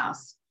the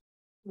past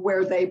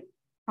where they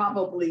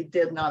probably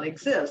did not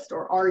exist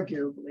or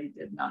arguably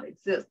did not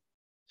exist.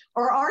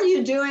 Or are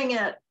you doing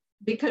it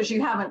because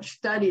you haven't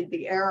studied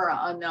the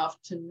era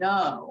enough to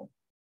know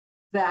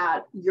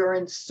that you're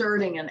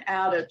inserting an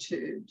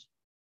attitude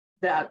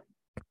that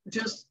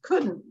just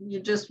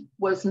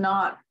was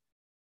not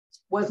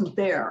wasn't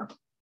there.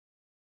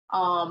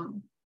 But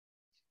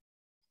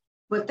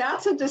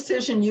that's a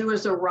decision you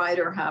as a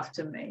writer have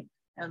to make.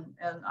 And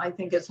I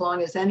think as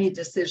long as any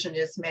decision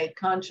is made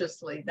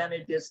consciously, then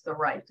it is the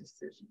right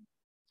decision.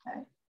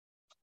 Okay.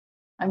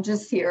 I'm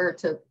just here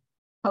to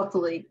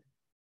hopefully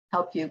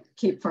help you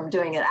keep from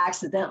doing it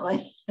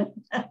accidentally.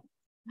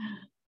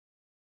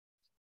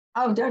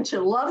 Oh, don't you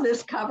love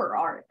this cover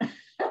art?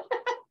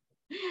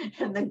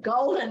 In the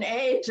golden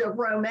age of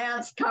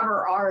romance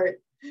cover art,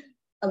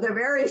 the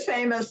very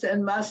famous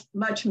and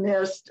much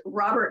missed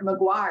Robert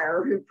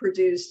McGuire, who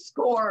produced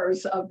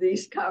scores of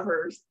these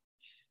covers.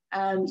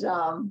 And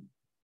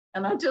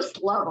I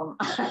just love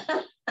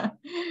them.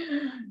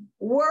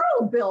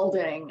 World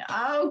building.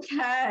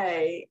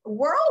 Okay.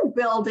 World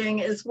building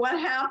is what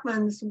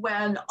happens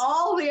when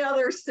all the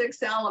other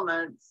 6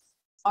 elements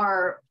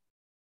are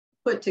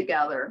put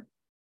together.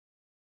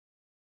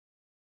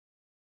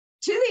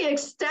 To the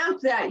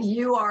extent that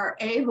you are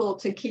able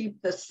to keep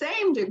the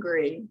same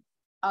degree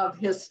of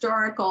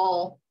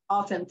historical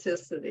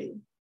authenticity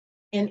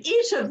in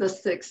each of the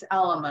 6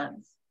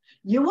 elements,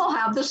 you will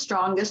have the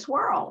strongest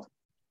world.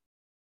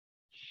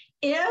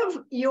 If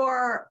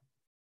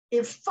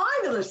 5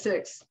 of the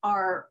 6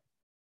 are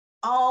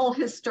all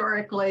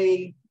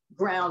historically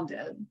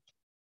grounded,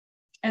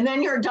 and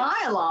then your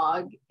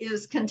dialogue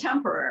is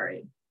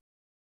contemporary,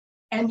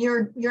 and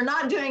you're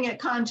not doing it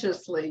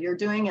consciously, you're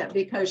doing it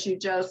because you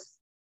just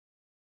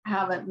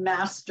haven't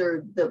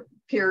mastered the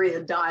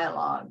period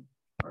dialogue,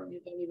 or you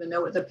don't even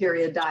know what the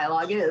period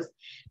dialogue is,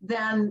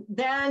 then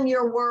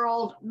your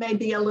world may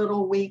be a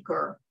little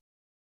weaker.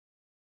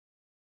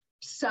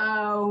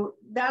 So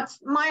that's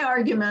my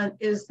argument,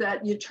 is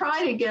that you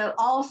try to get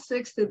all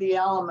 6 of the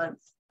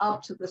elements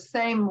up to the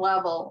same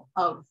level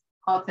of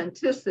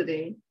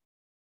authenticity,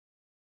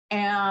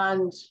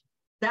 and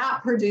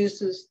that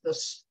produces the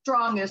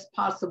strongest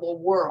possible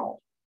world.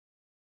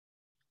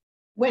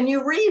 When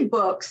you read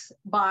books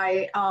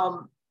by,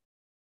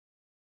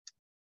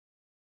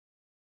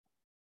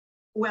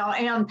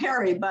 Anne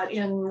Perry, but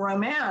in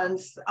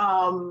romance,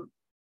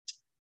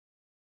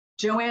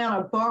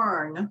 Joanna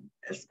Byrne,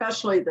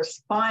 especially the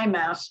Spy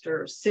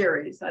Master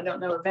series. I don't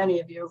know if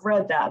any of you have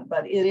read that,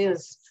 but it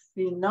is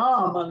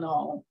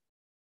phenomenal.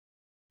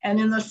 And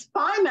in the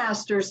Spy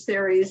Master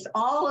series,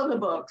 all of the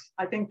books,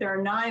 I think there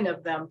are 9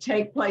 of them,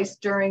 take place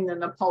during the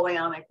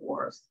Napoleonic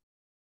Wars.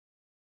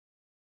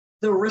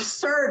 The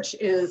research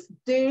is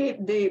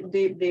deep, deep,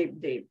 deep,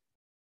 deep, deep.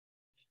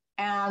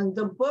 And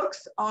the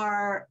books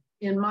are,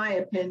 in my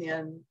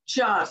opinion,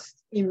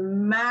 just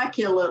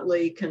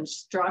immaculately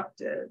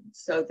constructed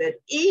so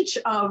that each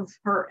of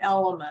her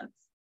elements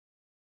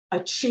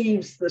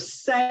achieves the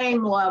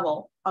same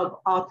level of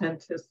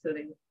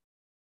authenticity.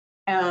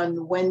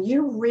 And when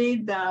you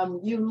read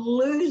them, you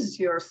lose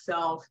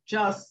yourself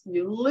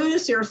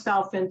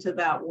into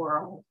that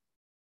world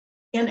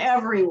in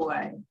every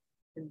way,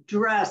 in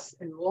dress,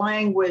 in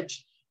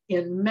language,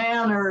 in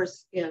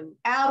manners, in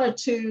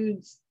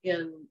attitudes,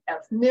 in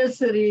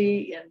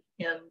ethnicity,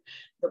 in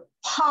the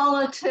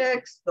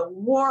politics, the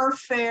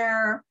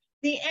warfare,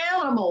 the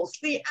animals,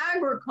 the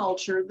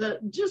agriculture, the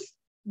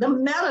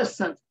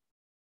medicine.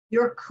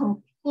 You're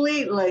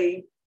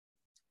completely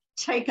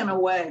taken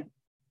away.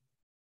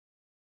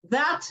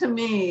 That to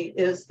me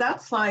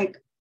that's like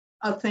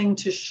a thing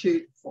to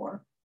shoot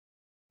for.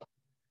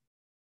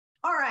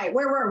 All right,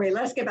 where were we?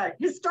 Let's get back.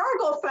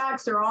 Historical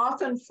facts are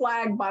often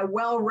flagged by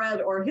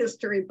well-read or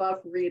history buff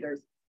readers.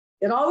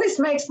 It always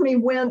makes me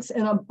wince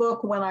in a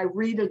book when I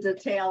read a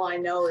detail I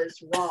know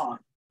is wrong.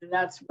 And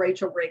that's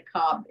Rachel Ray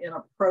Cobb in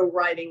a Pro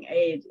Writing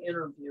Aid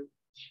interview.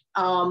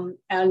 And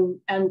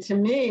to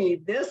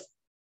me, this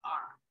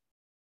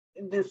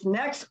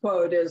next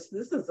quote is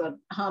a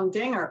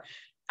humdinger.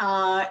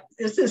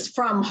 This is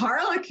from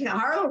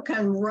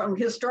Harlequin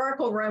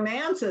Historical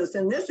Romances,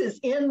 and this is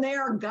in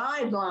their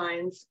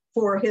guidelines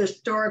for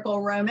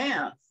historical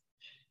romance.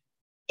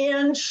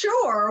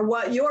 Ensure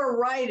what you're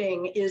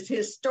writing is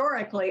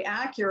historically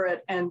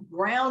accurate and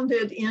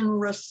grounded in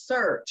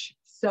research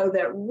so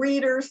that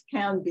readers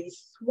can be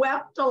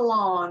swept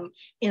along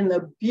in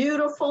the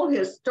beautiful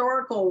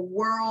historical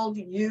world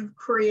you've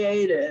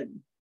created.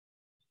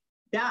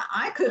 That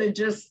I could have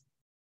just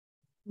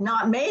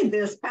not made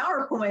this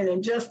PowerPoint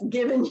and just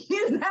given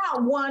you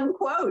that one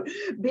quote,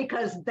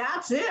 because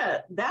that's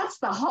it. That's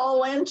the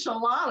whole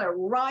enchilada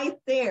right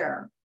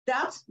there.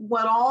 That's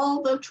what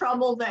all the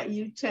trouble that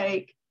you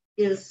take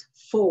is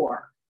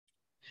for.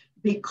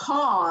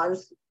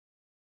 Because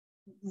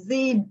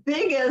the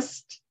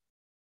biggest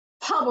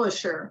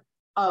publisher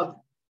of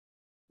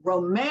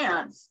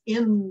romance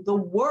in the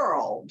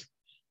world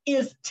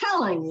is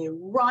telling you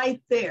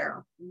right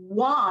there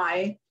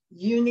why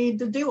you need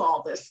to do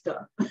all this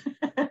stuff.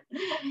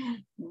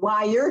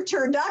 Why your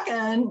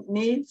turducken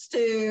needs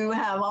to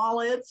have all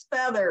its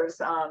feathers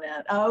on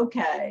it.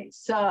 Okay,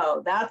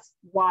 so that's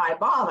why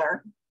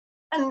bother.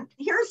 And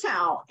here's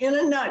how, in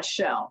a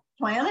nutshell: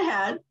 plan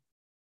ahead,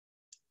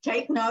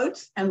 take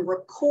notes, and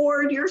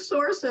record your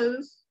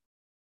sources,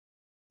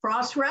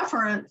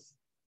 cross-reference,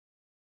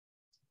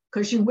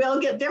 because you will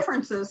get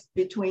differences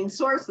between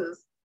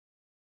sources.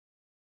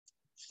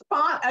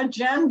 Spot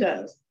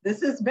agendas.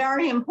 This is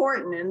very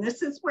important. And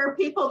this is where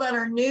people that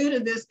are new to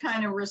this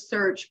kind of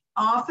research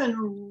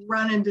often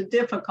run into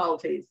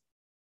difficulties.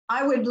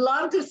 I would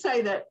love to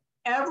say that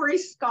every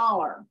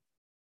scholar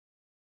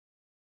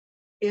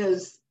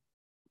is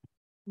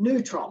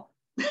neutral,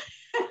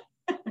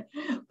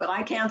 but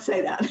I can't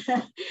say that.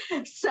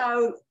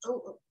 So,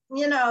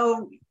 you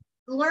know,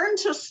 learn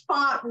to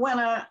spot when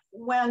a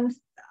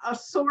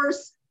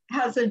source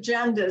has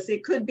agendas.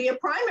 It could be a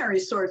primary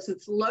source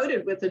that's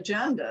loaded with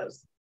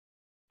agendas,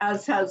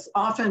 as has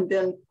often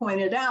been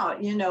pointed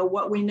out. You know,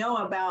 what we know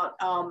about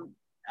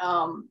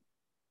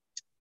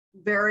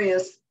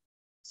various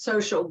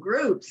social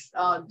groups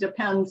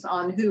depends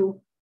on who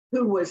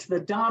was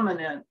the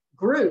dominant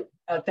group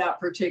at that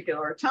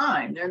particular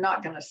time. They're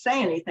not going to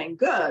say anything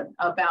good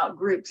about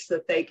groups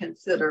that they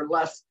consider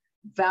less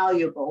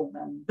valuable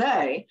than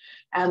they.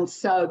 And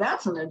so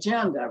that's an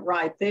agenda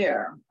right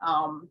there.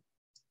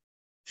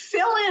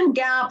 Fill in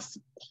gaps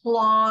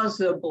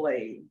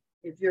plausibly.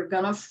 If you're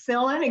going to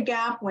fill in a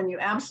gap when you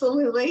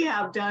absolutely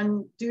have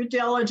done due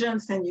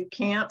diligence and you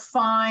can't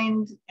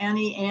find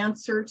any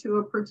answer to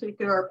a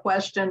particular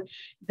question,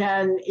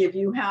 then if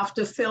you have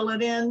to fill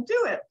it in,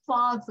 do it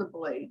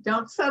plausibly.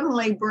 Don't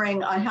suddenly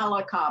bring a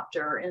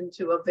helicopter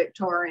into a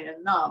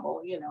Victorian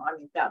novel. You know, I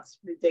mean, that's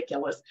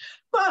ridiculous.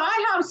 But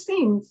I have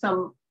seen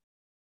some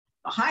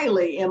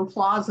highly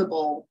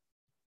implausible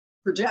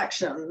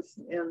projections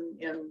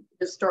in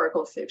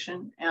historical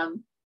fiction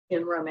and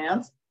in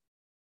romance.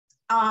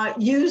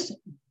 Use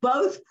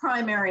both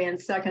primary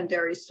and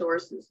secondary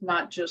sources,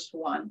 not just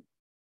one.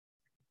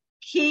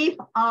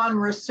 Keep on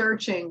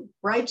researching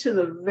right to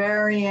the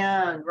very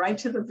end,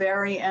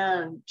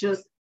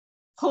 Just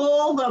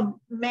pull the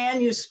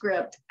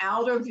manuscript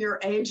out of your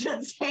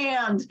agent's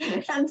hand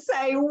and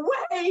say,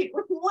 wait,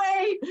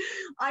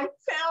 I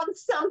found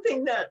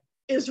something that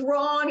is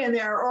wrong in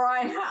there, or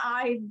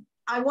I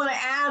want to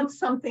add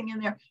something in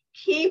there.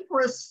 Keep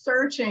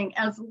researching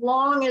as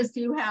long as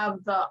you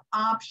have the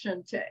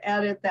option to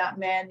edit that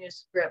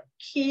manuscript.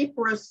 Keep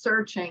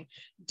researching.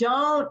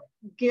 Don't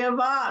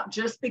give up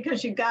just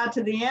because you got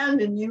to the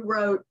end and you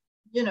wrote,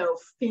 you know,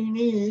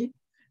 fini.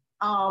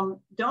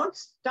 Don't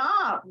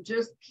stop.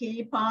 Just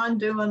keep on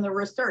doing the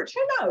research.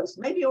 Who knows?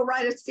 Maybe you'll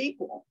write a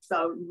sequel.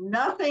 So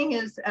nothing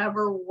is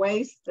ever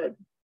wasted.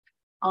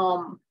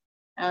 And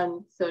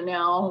so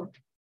now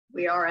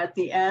we are at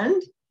the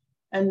end.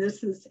 And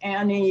this is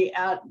Annie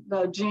at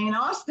the Jane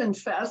Austen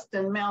Fest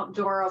in Mount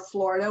Dora,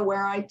 Florida,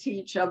 where I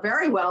teach a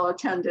very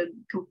well-attended,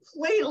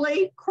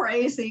 completely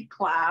crazy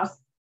class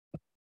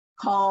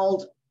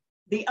called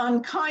The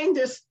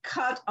Unkindest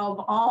Cut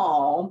of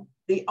All,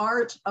 The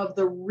Art of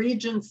the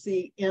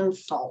Regency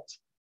Insult.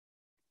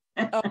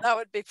 Oh, that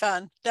would be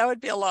fun. That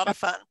would be a lot of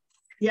fun.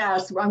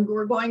 Yes,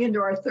 we're going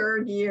into our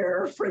third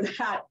year for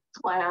that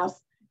class.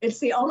 It's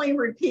the only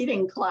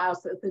repeating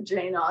class at the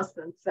Jane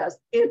Austen Fest.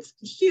 It's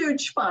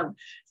huge fun.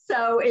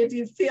 So if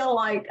you feel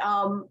like,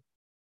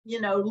 you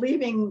know,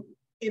 leaving,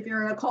 if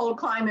you're in a cold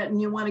climate and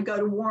you want to go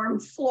to warm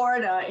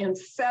Florida in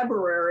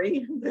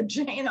February, the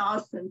Jane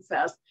Austen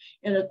Fest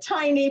in a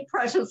tiny,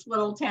 precious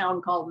little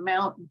town called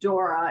Mount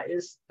Dora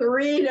is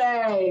 3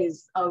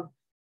 days of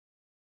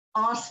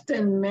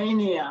Austen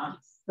mania.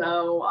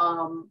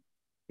 So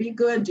be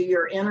good to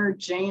your inner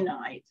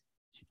Janeite.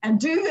 And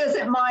do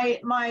visit my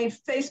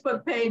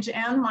Facebook page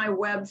and my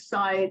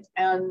website.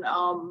 And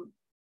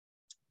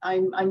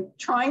I'm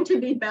trying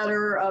to be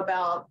better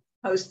about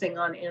posting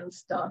on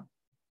Insta.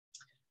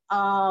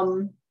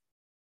 Why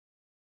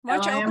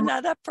don't you open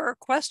that up for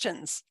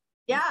questions?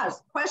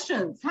 Yes,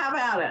 questions. Have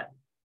at it.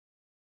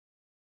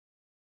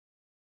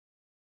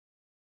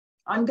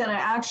 I'm going to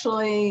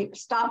actually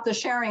stop the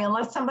sharing.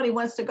 Unless somebody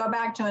wants to go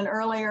back to an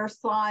earlier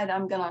slide,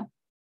 I'm going to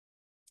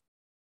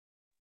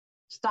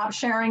stop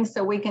sharing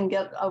so we can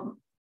get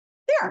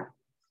there.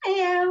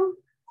 Hello.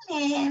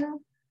 I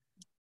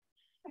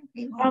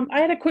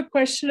had a quick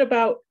question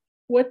about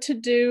what to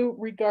do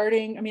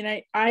regarding, I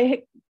mean,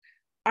 I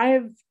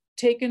have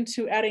taken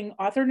to adding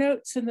author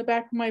notes in the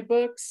back of my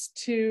books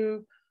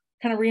to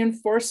kind of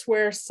reinforce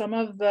where some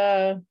of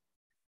the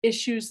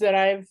issues that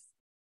I've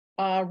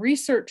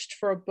researched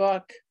for a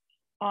book,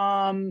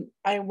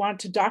 I want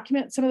to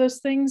document some of those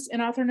things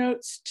in author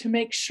notes to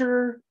make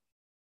sure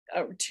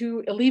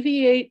to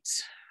alleviate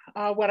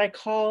what I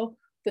call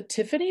the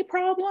Tiffany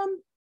problem.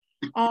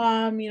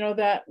 You know,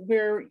 that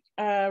where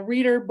a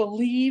reader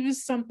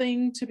believes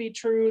something to be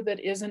true that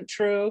isn't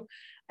true.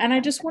 And I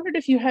just wondered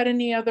if you had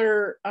any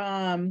other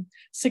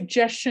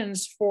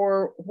suggestions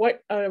for what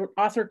an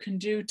author can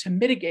do to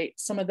mitigate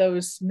some of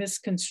those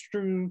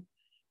misconstrued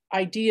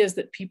ideas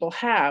that people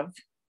have,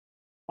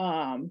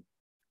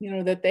 you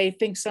know, that they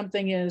think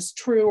something is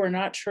true or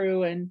not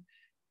true, and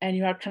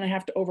you kind of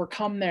have to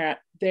overcome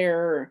their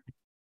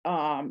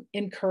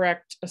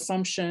incorrect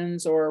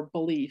assumptions or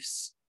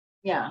beliefs.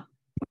 Yeah.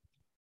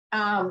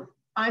 I'm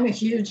a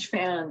huge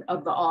fan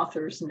of the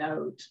author's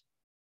note.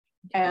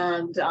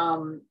 And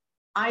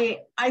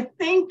I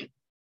think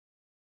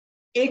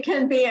it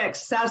can be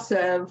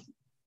excessive.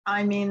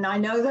 I mean, I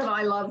know that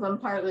I love them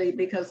partly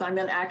because I'm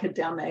an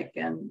academic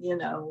and, you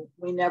know,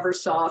 we never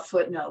saw a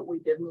footnote we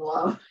didn't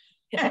love.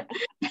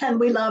 And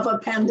we love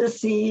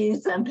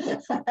appendices and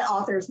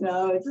author's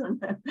notes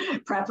and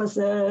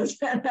prefaces.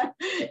 And,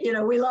 you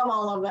know, we love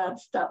all of that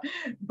stuff.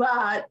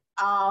 But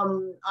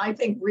I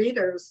think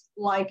readers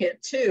like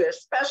it too,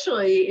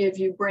 especially if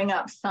you bring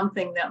up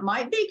something that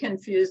might be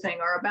confusing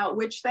or about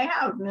which they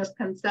have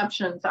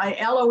misconceptions.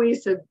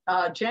 Eloise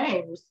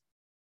James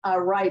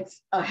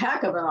writes a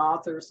heck of an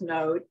author's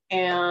note,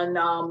 and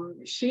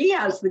she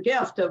has the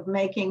gift of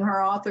making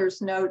her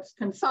author's notes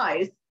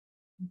concise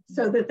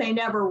so that they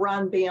never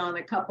run beyond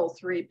a couple,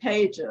 3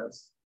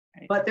 pages.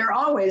 Right. But they're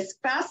always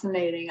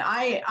fascinating.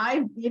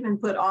 I even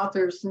put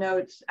author's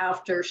notes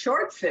after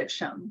short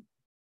fiction,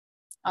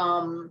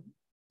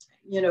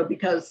 you know,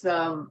 because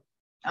the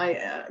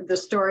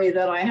story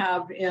that I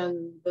have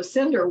in The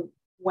Cinder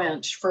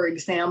Wench, for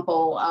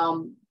example,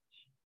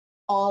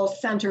 all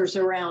centers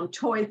around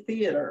toy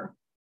theater.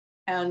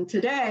 And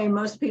today,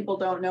 most people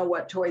don't know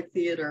what toy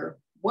theater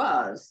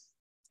was.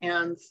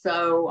 And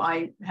so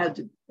I had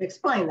to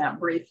explain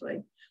that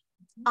briefly.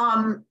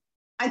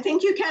 I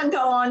think you can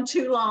go on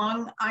too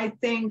long. I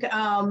think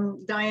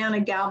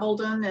Diana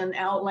Gabaldon in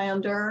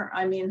Outlander,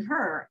 I mean,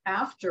 her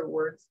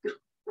afterwards,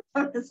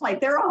 it's like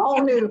they're a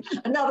whole new,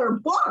 another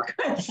book.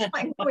 It's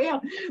like we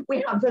have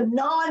the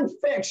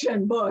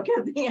nonfiction book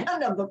at the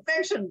end of the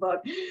fiction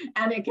book,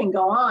 and it can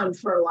go on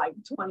for like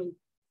 20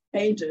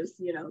 pages,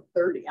 you know,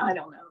 30, I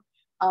don't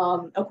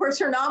know. Of course,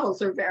 her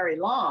novels are very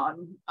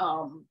long.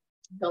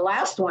 The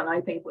last one, I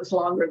think, was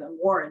longer than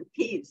War and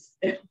Peace.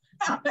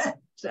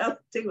 Just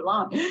too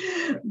long.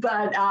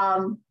 But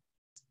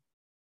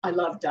I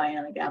love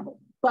Diana Gabaldon.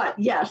 But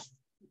yes,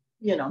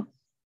 you know,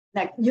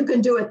 you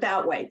can do it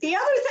that way. The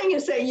other thing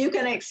is that you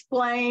can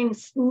explain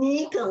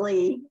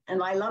sneakily,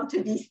 and I love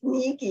to be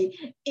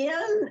sneaky,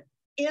 in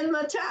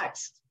the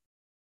text.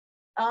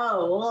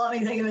 Oh, well, let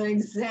me think of an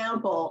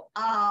example.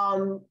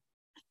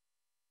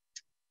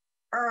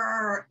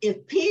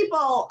 If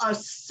people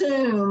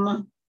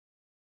assume,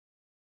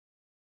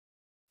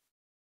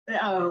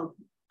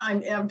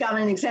 I've got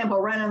an example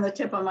right on the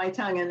tip of my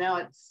tongue and now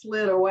it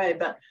slid away,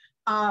 but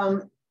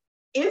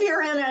if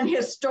you're in an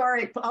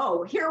historic,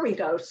 oh, here we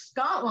go,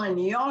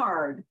 Scotland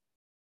Yard.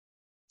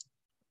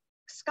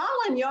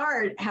 Scotland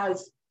Yard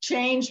has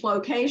changed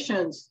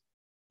locations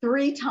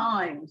 3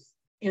 times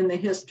in the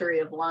history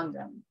of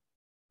London.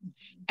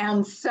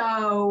 And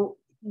so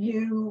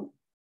you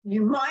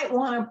might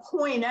want to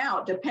point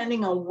out,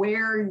 depending on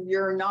where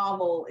your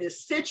novel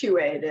is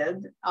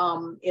situated,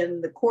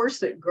 in The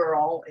Corset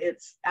Girl,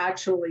 it's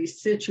actually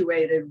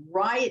situated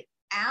right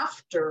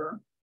after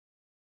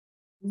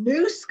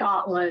New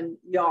Scotland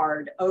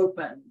Yard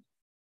opened,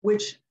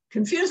 which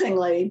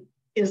confusingly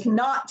is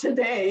not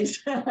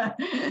today's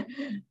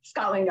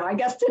Scotland Yard. I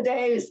guess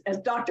today's, as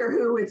Doctor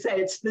Who would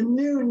say, it's the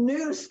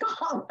new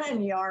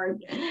Scotland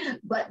Yard,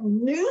 but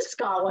New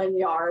Scotland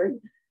Yard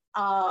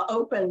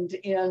opened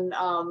in,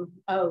 oh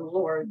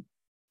Lord,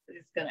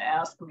 he's going to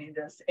ask me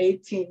this, I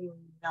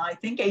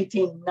think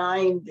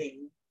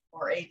 1890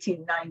 or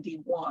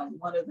 1891,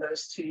 one of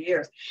those 2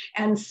 years.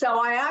 And so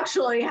I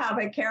actually have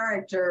a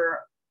character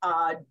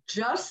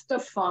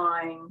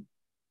justifying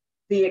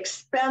the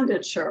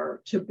expenditure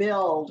to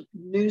build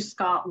New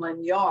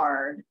Scotland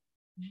Yard.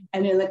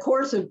 And in the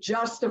course of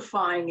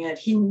justifying it,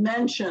 he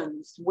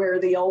mentions where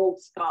the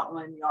old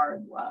Scotland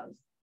Yard was.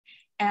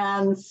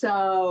 And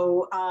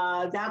so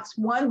that's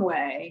one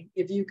way.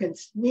 If you can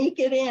sneak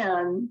it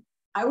in,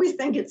 I always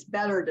think it's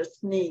better to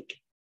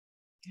sneak.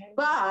 Okay.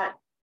 But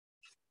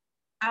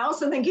I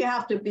also think you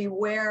have to be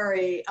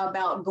wary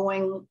about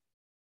going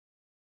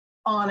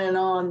on and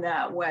on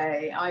that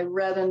way. I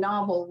read a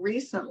novel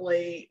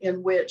recently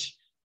in which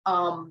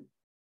one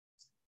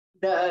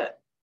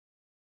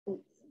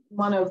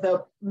of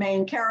the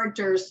main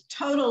characters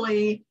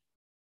totally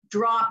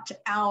dropped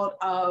out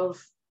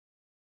of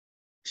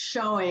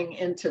showing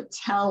into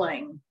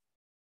telling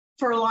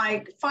for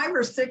like 5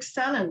 or 6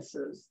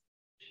 sentences,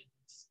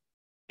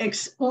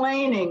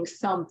 explaining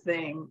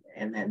something,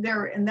 and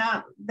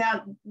that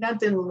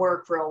didn't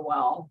work real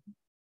well.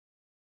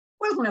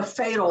 It wasn't a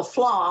fatal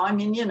flaw. I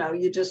mean, you know,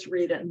 you just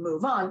read it and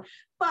move on.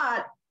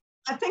 But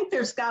I think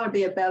there's got to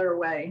be a better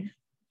way.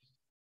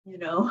 You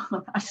know,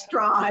 I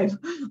strive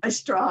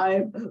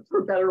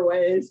for better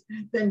ways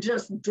than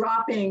just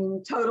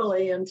dropping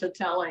totally into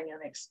telling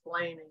and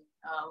explaining.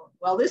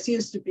 Well, this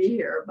used to be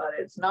here, but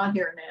it's not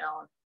here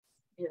now.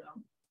 You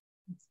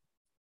know,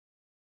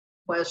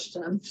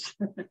 questions.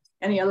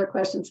 Any other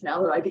questions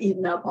now that I've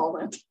eaten up all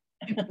that?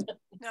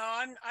 No,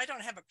 I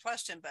don't have a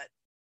question, but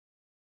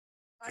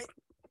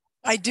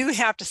I do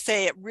have to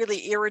say it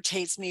really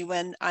irritates me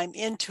when I'm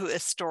into a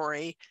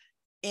story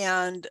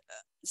and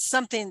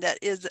something that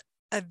is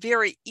a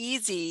very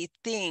easy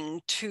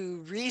thing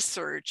to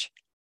research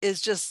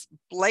is just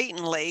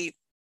blatantly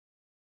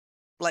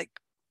like,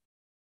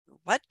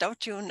 what,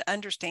 don't you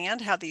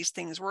understand how these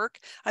things work?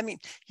 I mean,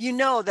 you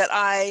know that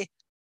I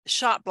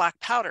shot black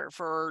powder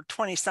for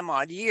 20 some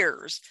odd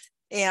years.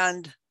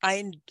 And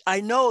I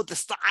know the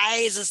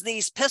sizes of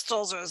these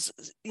pistols is,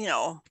 you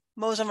know,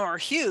 most of them are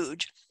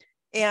huge.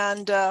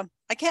 And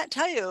I can't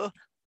tell you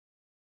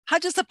how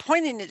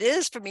disappointing it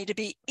is for me to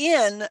be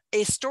in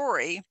a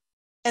story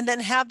and then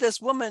have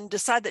this woman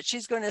decide that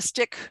she's going to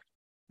stick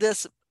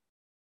this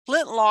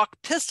flintlock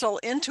pistol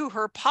into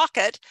her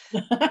pocket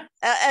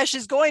as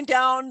she's going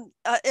down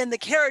in the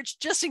carriage,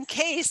 just in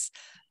case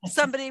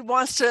somebody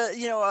wants to,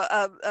 you know,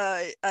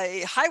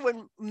 a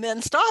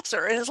highwayman stops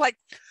her. And it's like,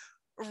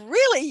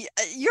 really,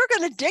 you're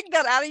going to dig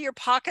that out of your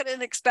pocket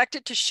and expect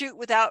it to shoot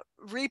without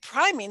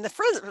repriming the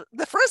frizzen?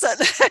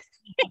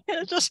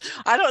 Just,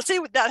 I don't see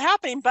that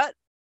happening, but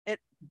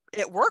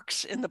it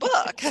works in the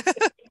book.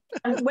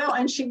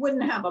 And she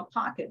wouldn't have a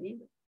pocket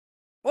either.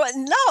 Well,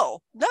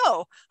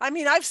 no. I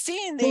mean, I've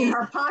seen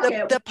her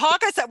pocket, the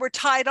pockets that were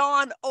tied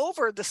on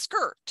over the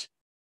skirt,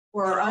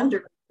 or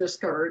under the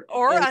skirt,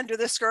 or under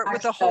the skirt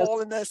with a hole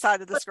in the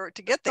side of the skirt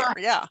to get there.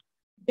 Yeah.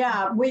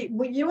 Yeah,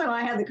 you and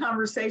I had the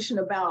conversation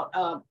about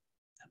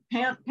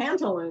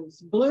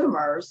pantaloons,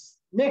 bloomers,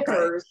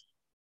 knickers, right.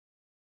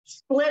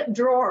 Split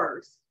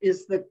drawers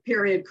is the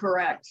period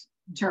correct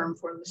term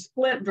for them.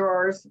 Split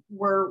drawers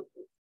were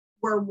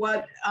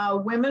what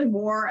women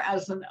wore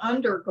as an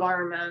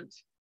undergarment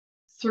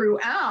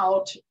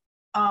throughout.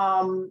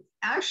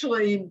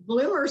 Actually,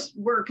 bloomers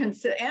were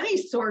considered, any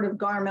sort of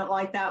garment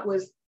like that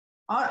was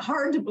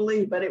hard to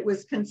believe, but it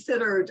was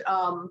considered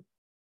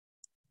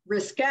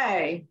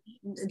risque.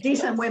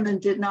 Decent women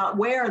did not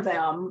wear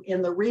them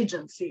in the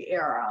Regency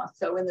era.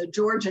 So in the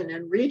Georgian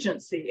and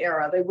Regency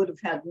era, they would have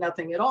had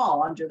nothing at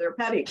all under their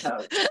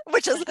petticoats.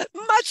 Which is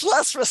much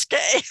less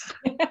risque.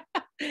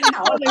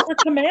 Oh, they were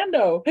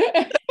commando.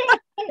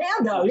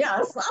 Commando,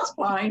 yes, that's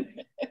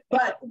fine.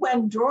 But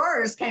when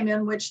drawers came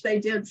in, which they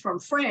did from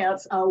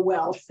France, oh,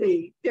 well,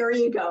 see, there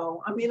you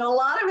go. I mean, a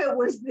lot of it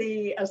was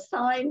the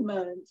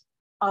assignment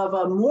of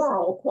a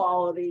moral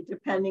quality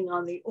depending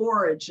on the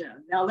origin.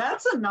 Now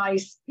that's a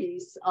nice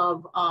piece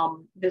of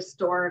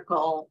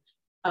historical,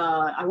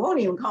 I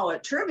won't even call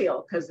it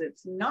trivial because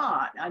it's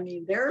not. I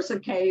mean, there's a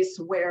case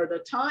where the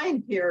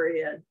time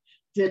period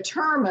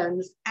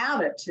determines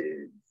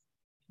attitudes.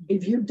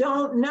 If you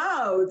don't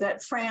know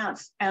that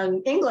France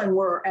and England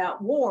were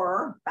at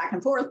war, back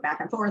and forth, back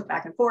and forth,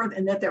 back and forth,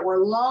 and that there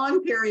were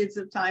long periods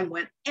of time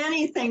when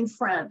anything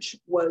French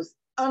was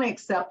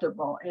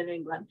unacceptable in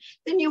England,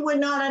 then you would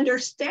not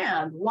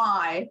understand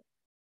why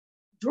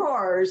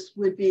drawers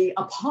would be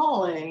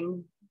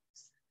appalling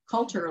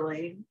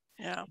culturally.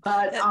 Yeah.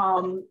 But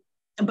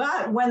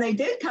when they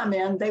did come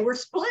in, they were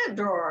split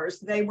drawers.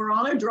 They were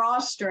on a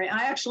drawstring.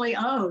 I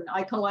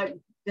collect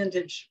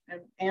vintage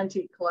and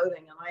antique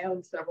clothing, and I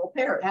own several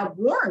pairs, have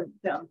worn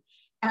them.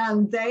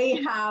 And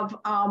they have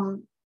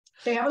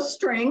a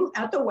string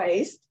at the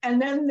waist,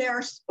 and then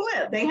they're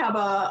split. They have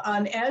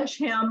an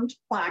edge-hemmed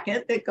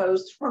placket that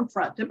goes from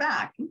front to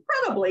back.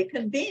 Incredibly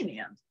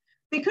convenient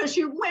because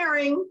you're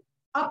wearing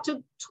up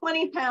to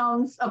 20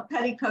 pounds of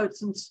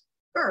petticoats and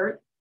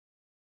skirt.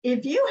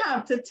 If you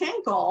have to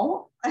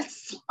tinkle,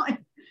 it's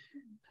like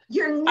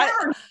you're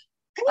never.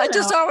 I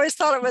just always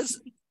thought it was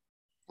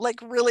like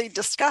really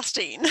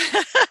disgusting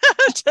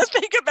to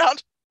think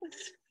about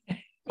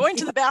going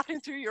to the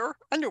bathroom through your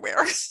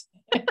underwear.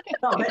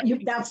 No, but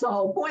that's the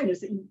whole point,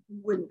 is that you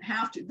wouldn't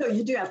have to, though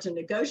you do have to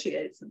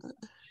negotiate something.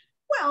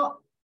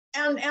 Well,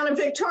 and a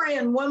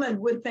Victorian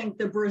woman would think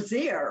the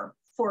brassiere,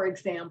 for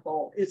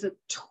example, is a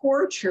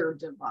torture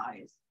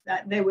device.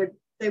 That they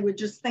would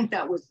just think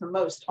that was the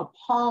most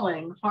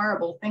appalling,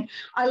 horrible thing.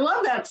 I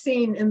love that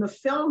scene in the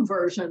film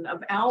version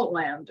of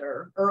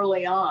Outlander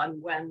early on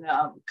when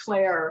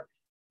Claire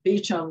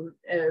Beecham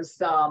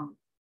is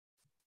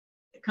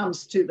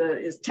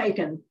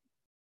taken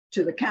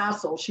to the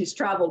castle. She's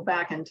traveled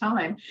back in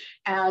time,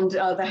 and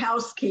the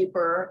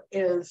housekeeper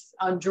is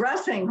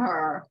undressing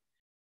her,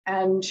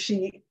 and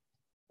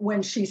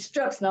when she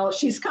strips, now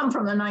she's come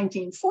from the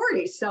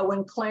 1940s, so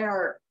when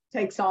Claire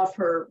takes off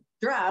her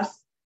dress,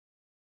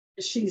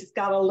 she's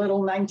got a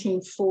little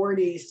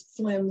 1940s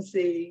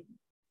flimsy,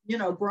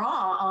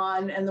 bra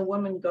on, and the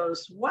woman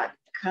goes, "What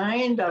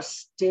kind of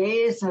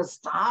stays is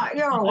that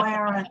you're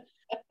wearing?"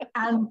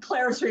 And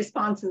Claire's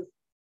response is,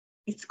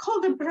 "It's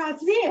called a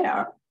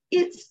brassiere.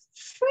 It's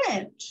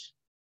French."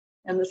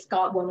 And the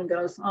Scot woman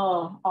goes,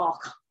 oh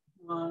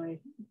my.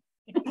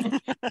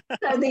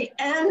 So the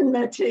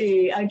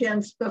enmity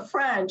against the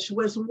French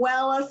was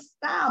well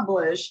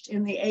established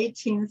in the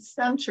 18th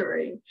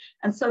century.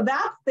 And so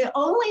that's the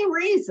only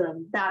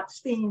reason that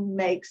scene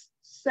makes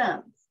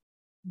sense,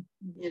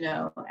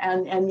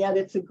 and yet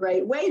it's a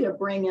great way to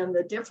bring in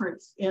the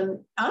difference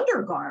in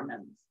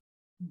undergarments.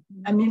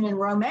 I mean, in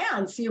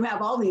romance, you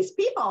have all these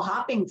people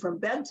hopping from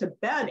bed to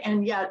bed,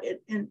 and yet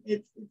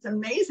it's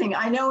amazing.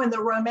 I know in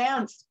the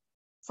romance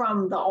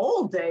from the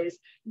old days,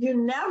 you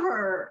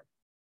never,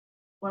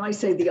 when I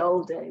say the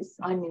old days,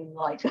 I mean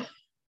like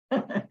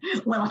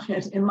when I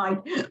was in my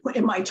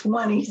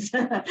 20s,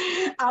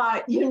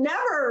 you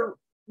never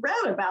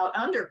read about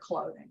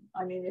underclothing.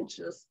 I mean, it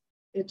just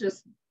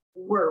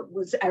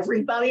was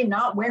everybody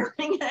not wearing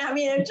it? I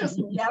mean, it just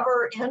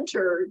never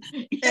entered.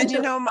 And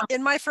you know,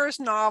 in my first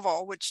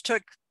novel, which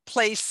took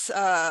place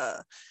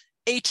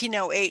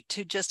 1808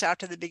 to just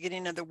after the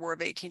beginning of the War of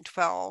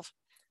 1812,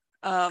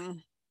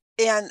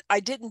 and I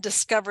didn't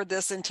discover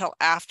this until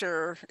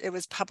after it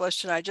was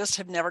published, and I just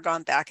have never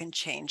gone back and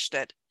changed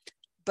it.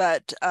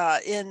 But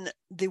in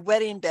the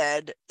wedding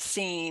bed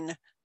scene,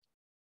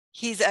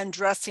 he's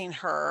undressing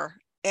her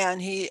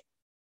and he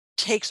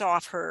takes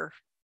off her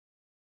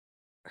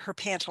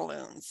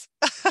pantaloons.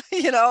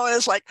 You know,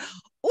 it's like,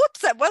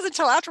 whoops, that wasn't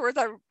until afterwards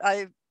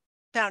I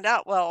found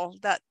out, well,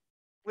 that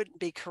wouldn't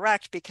be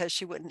correct because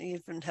she wouldn't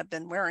even have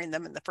been wearing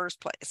them in the first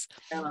place.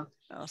 Yeah.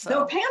 So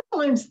Though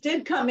pantaloons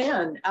did come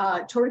in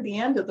toward the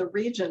end of the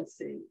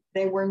Regency.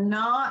 They were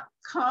not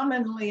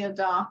commonly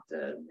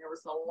adopted. There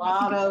was a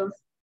lot of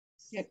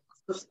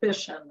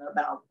suspicion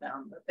about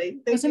them, but they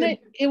wasn't it?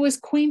 It was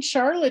Queen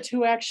Charlotte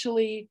who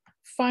actually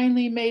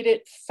finally made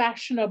it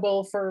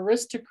fashionable for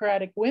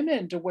aristocratic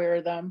women to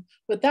wear them,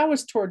 but that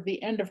was toward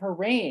the end of her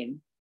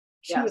reign.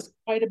 She was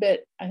quite a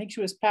bit, I think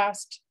she was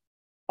past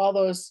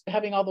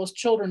having all those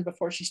children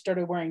before she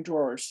started wearing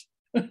drawers.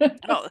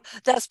 Oh,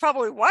 that's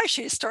probably why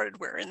she started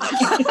wearing them.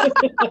 I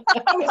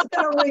was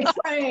going to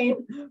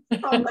refrain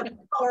from the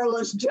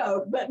colorless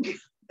joke, but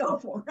go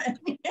for it.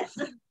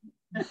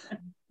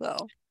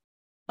 So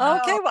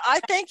okay, well, I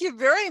thank you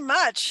very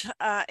much,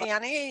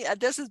 Annie.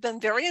 This has been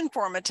very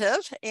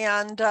informative,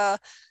 and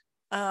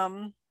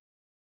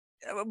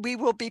we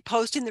will be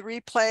posting the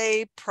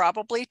replay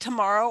probably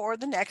tomorrow or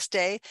the next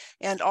day,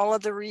 and all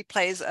of the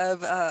replays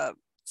of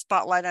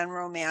Spotlight on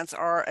Romance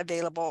are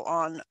available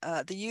on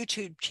the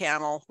YouTube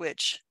channel,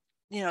 which,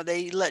 you know,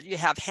 they let you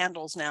have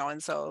handles now,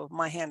 and so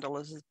my handle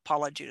is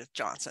Paula Judith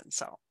Johnson.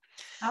 So,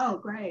 oh,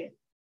 great.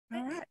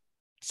 All right.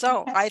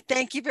 So I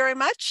thank you very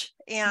much.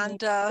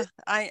 And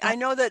I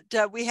know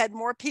that we had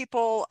more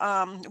people,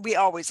 we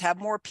always have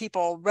more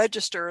people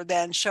register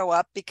than show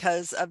up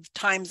because of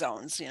time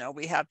zones. You know,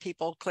 we have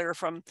people clear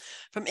from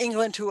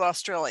England to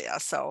Australia.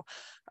 So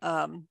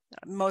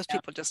most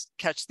people just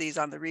catch these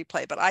on the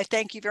replay, but I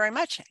thank you very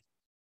much.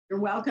 You're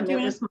welcome. It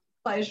was my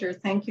pleasure.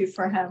 Thank you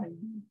for having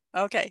me.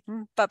 Okay.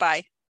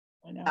 Bye-bye.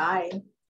 Bye.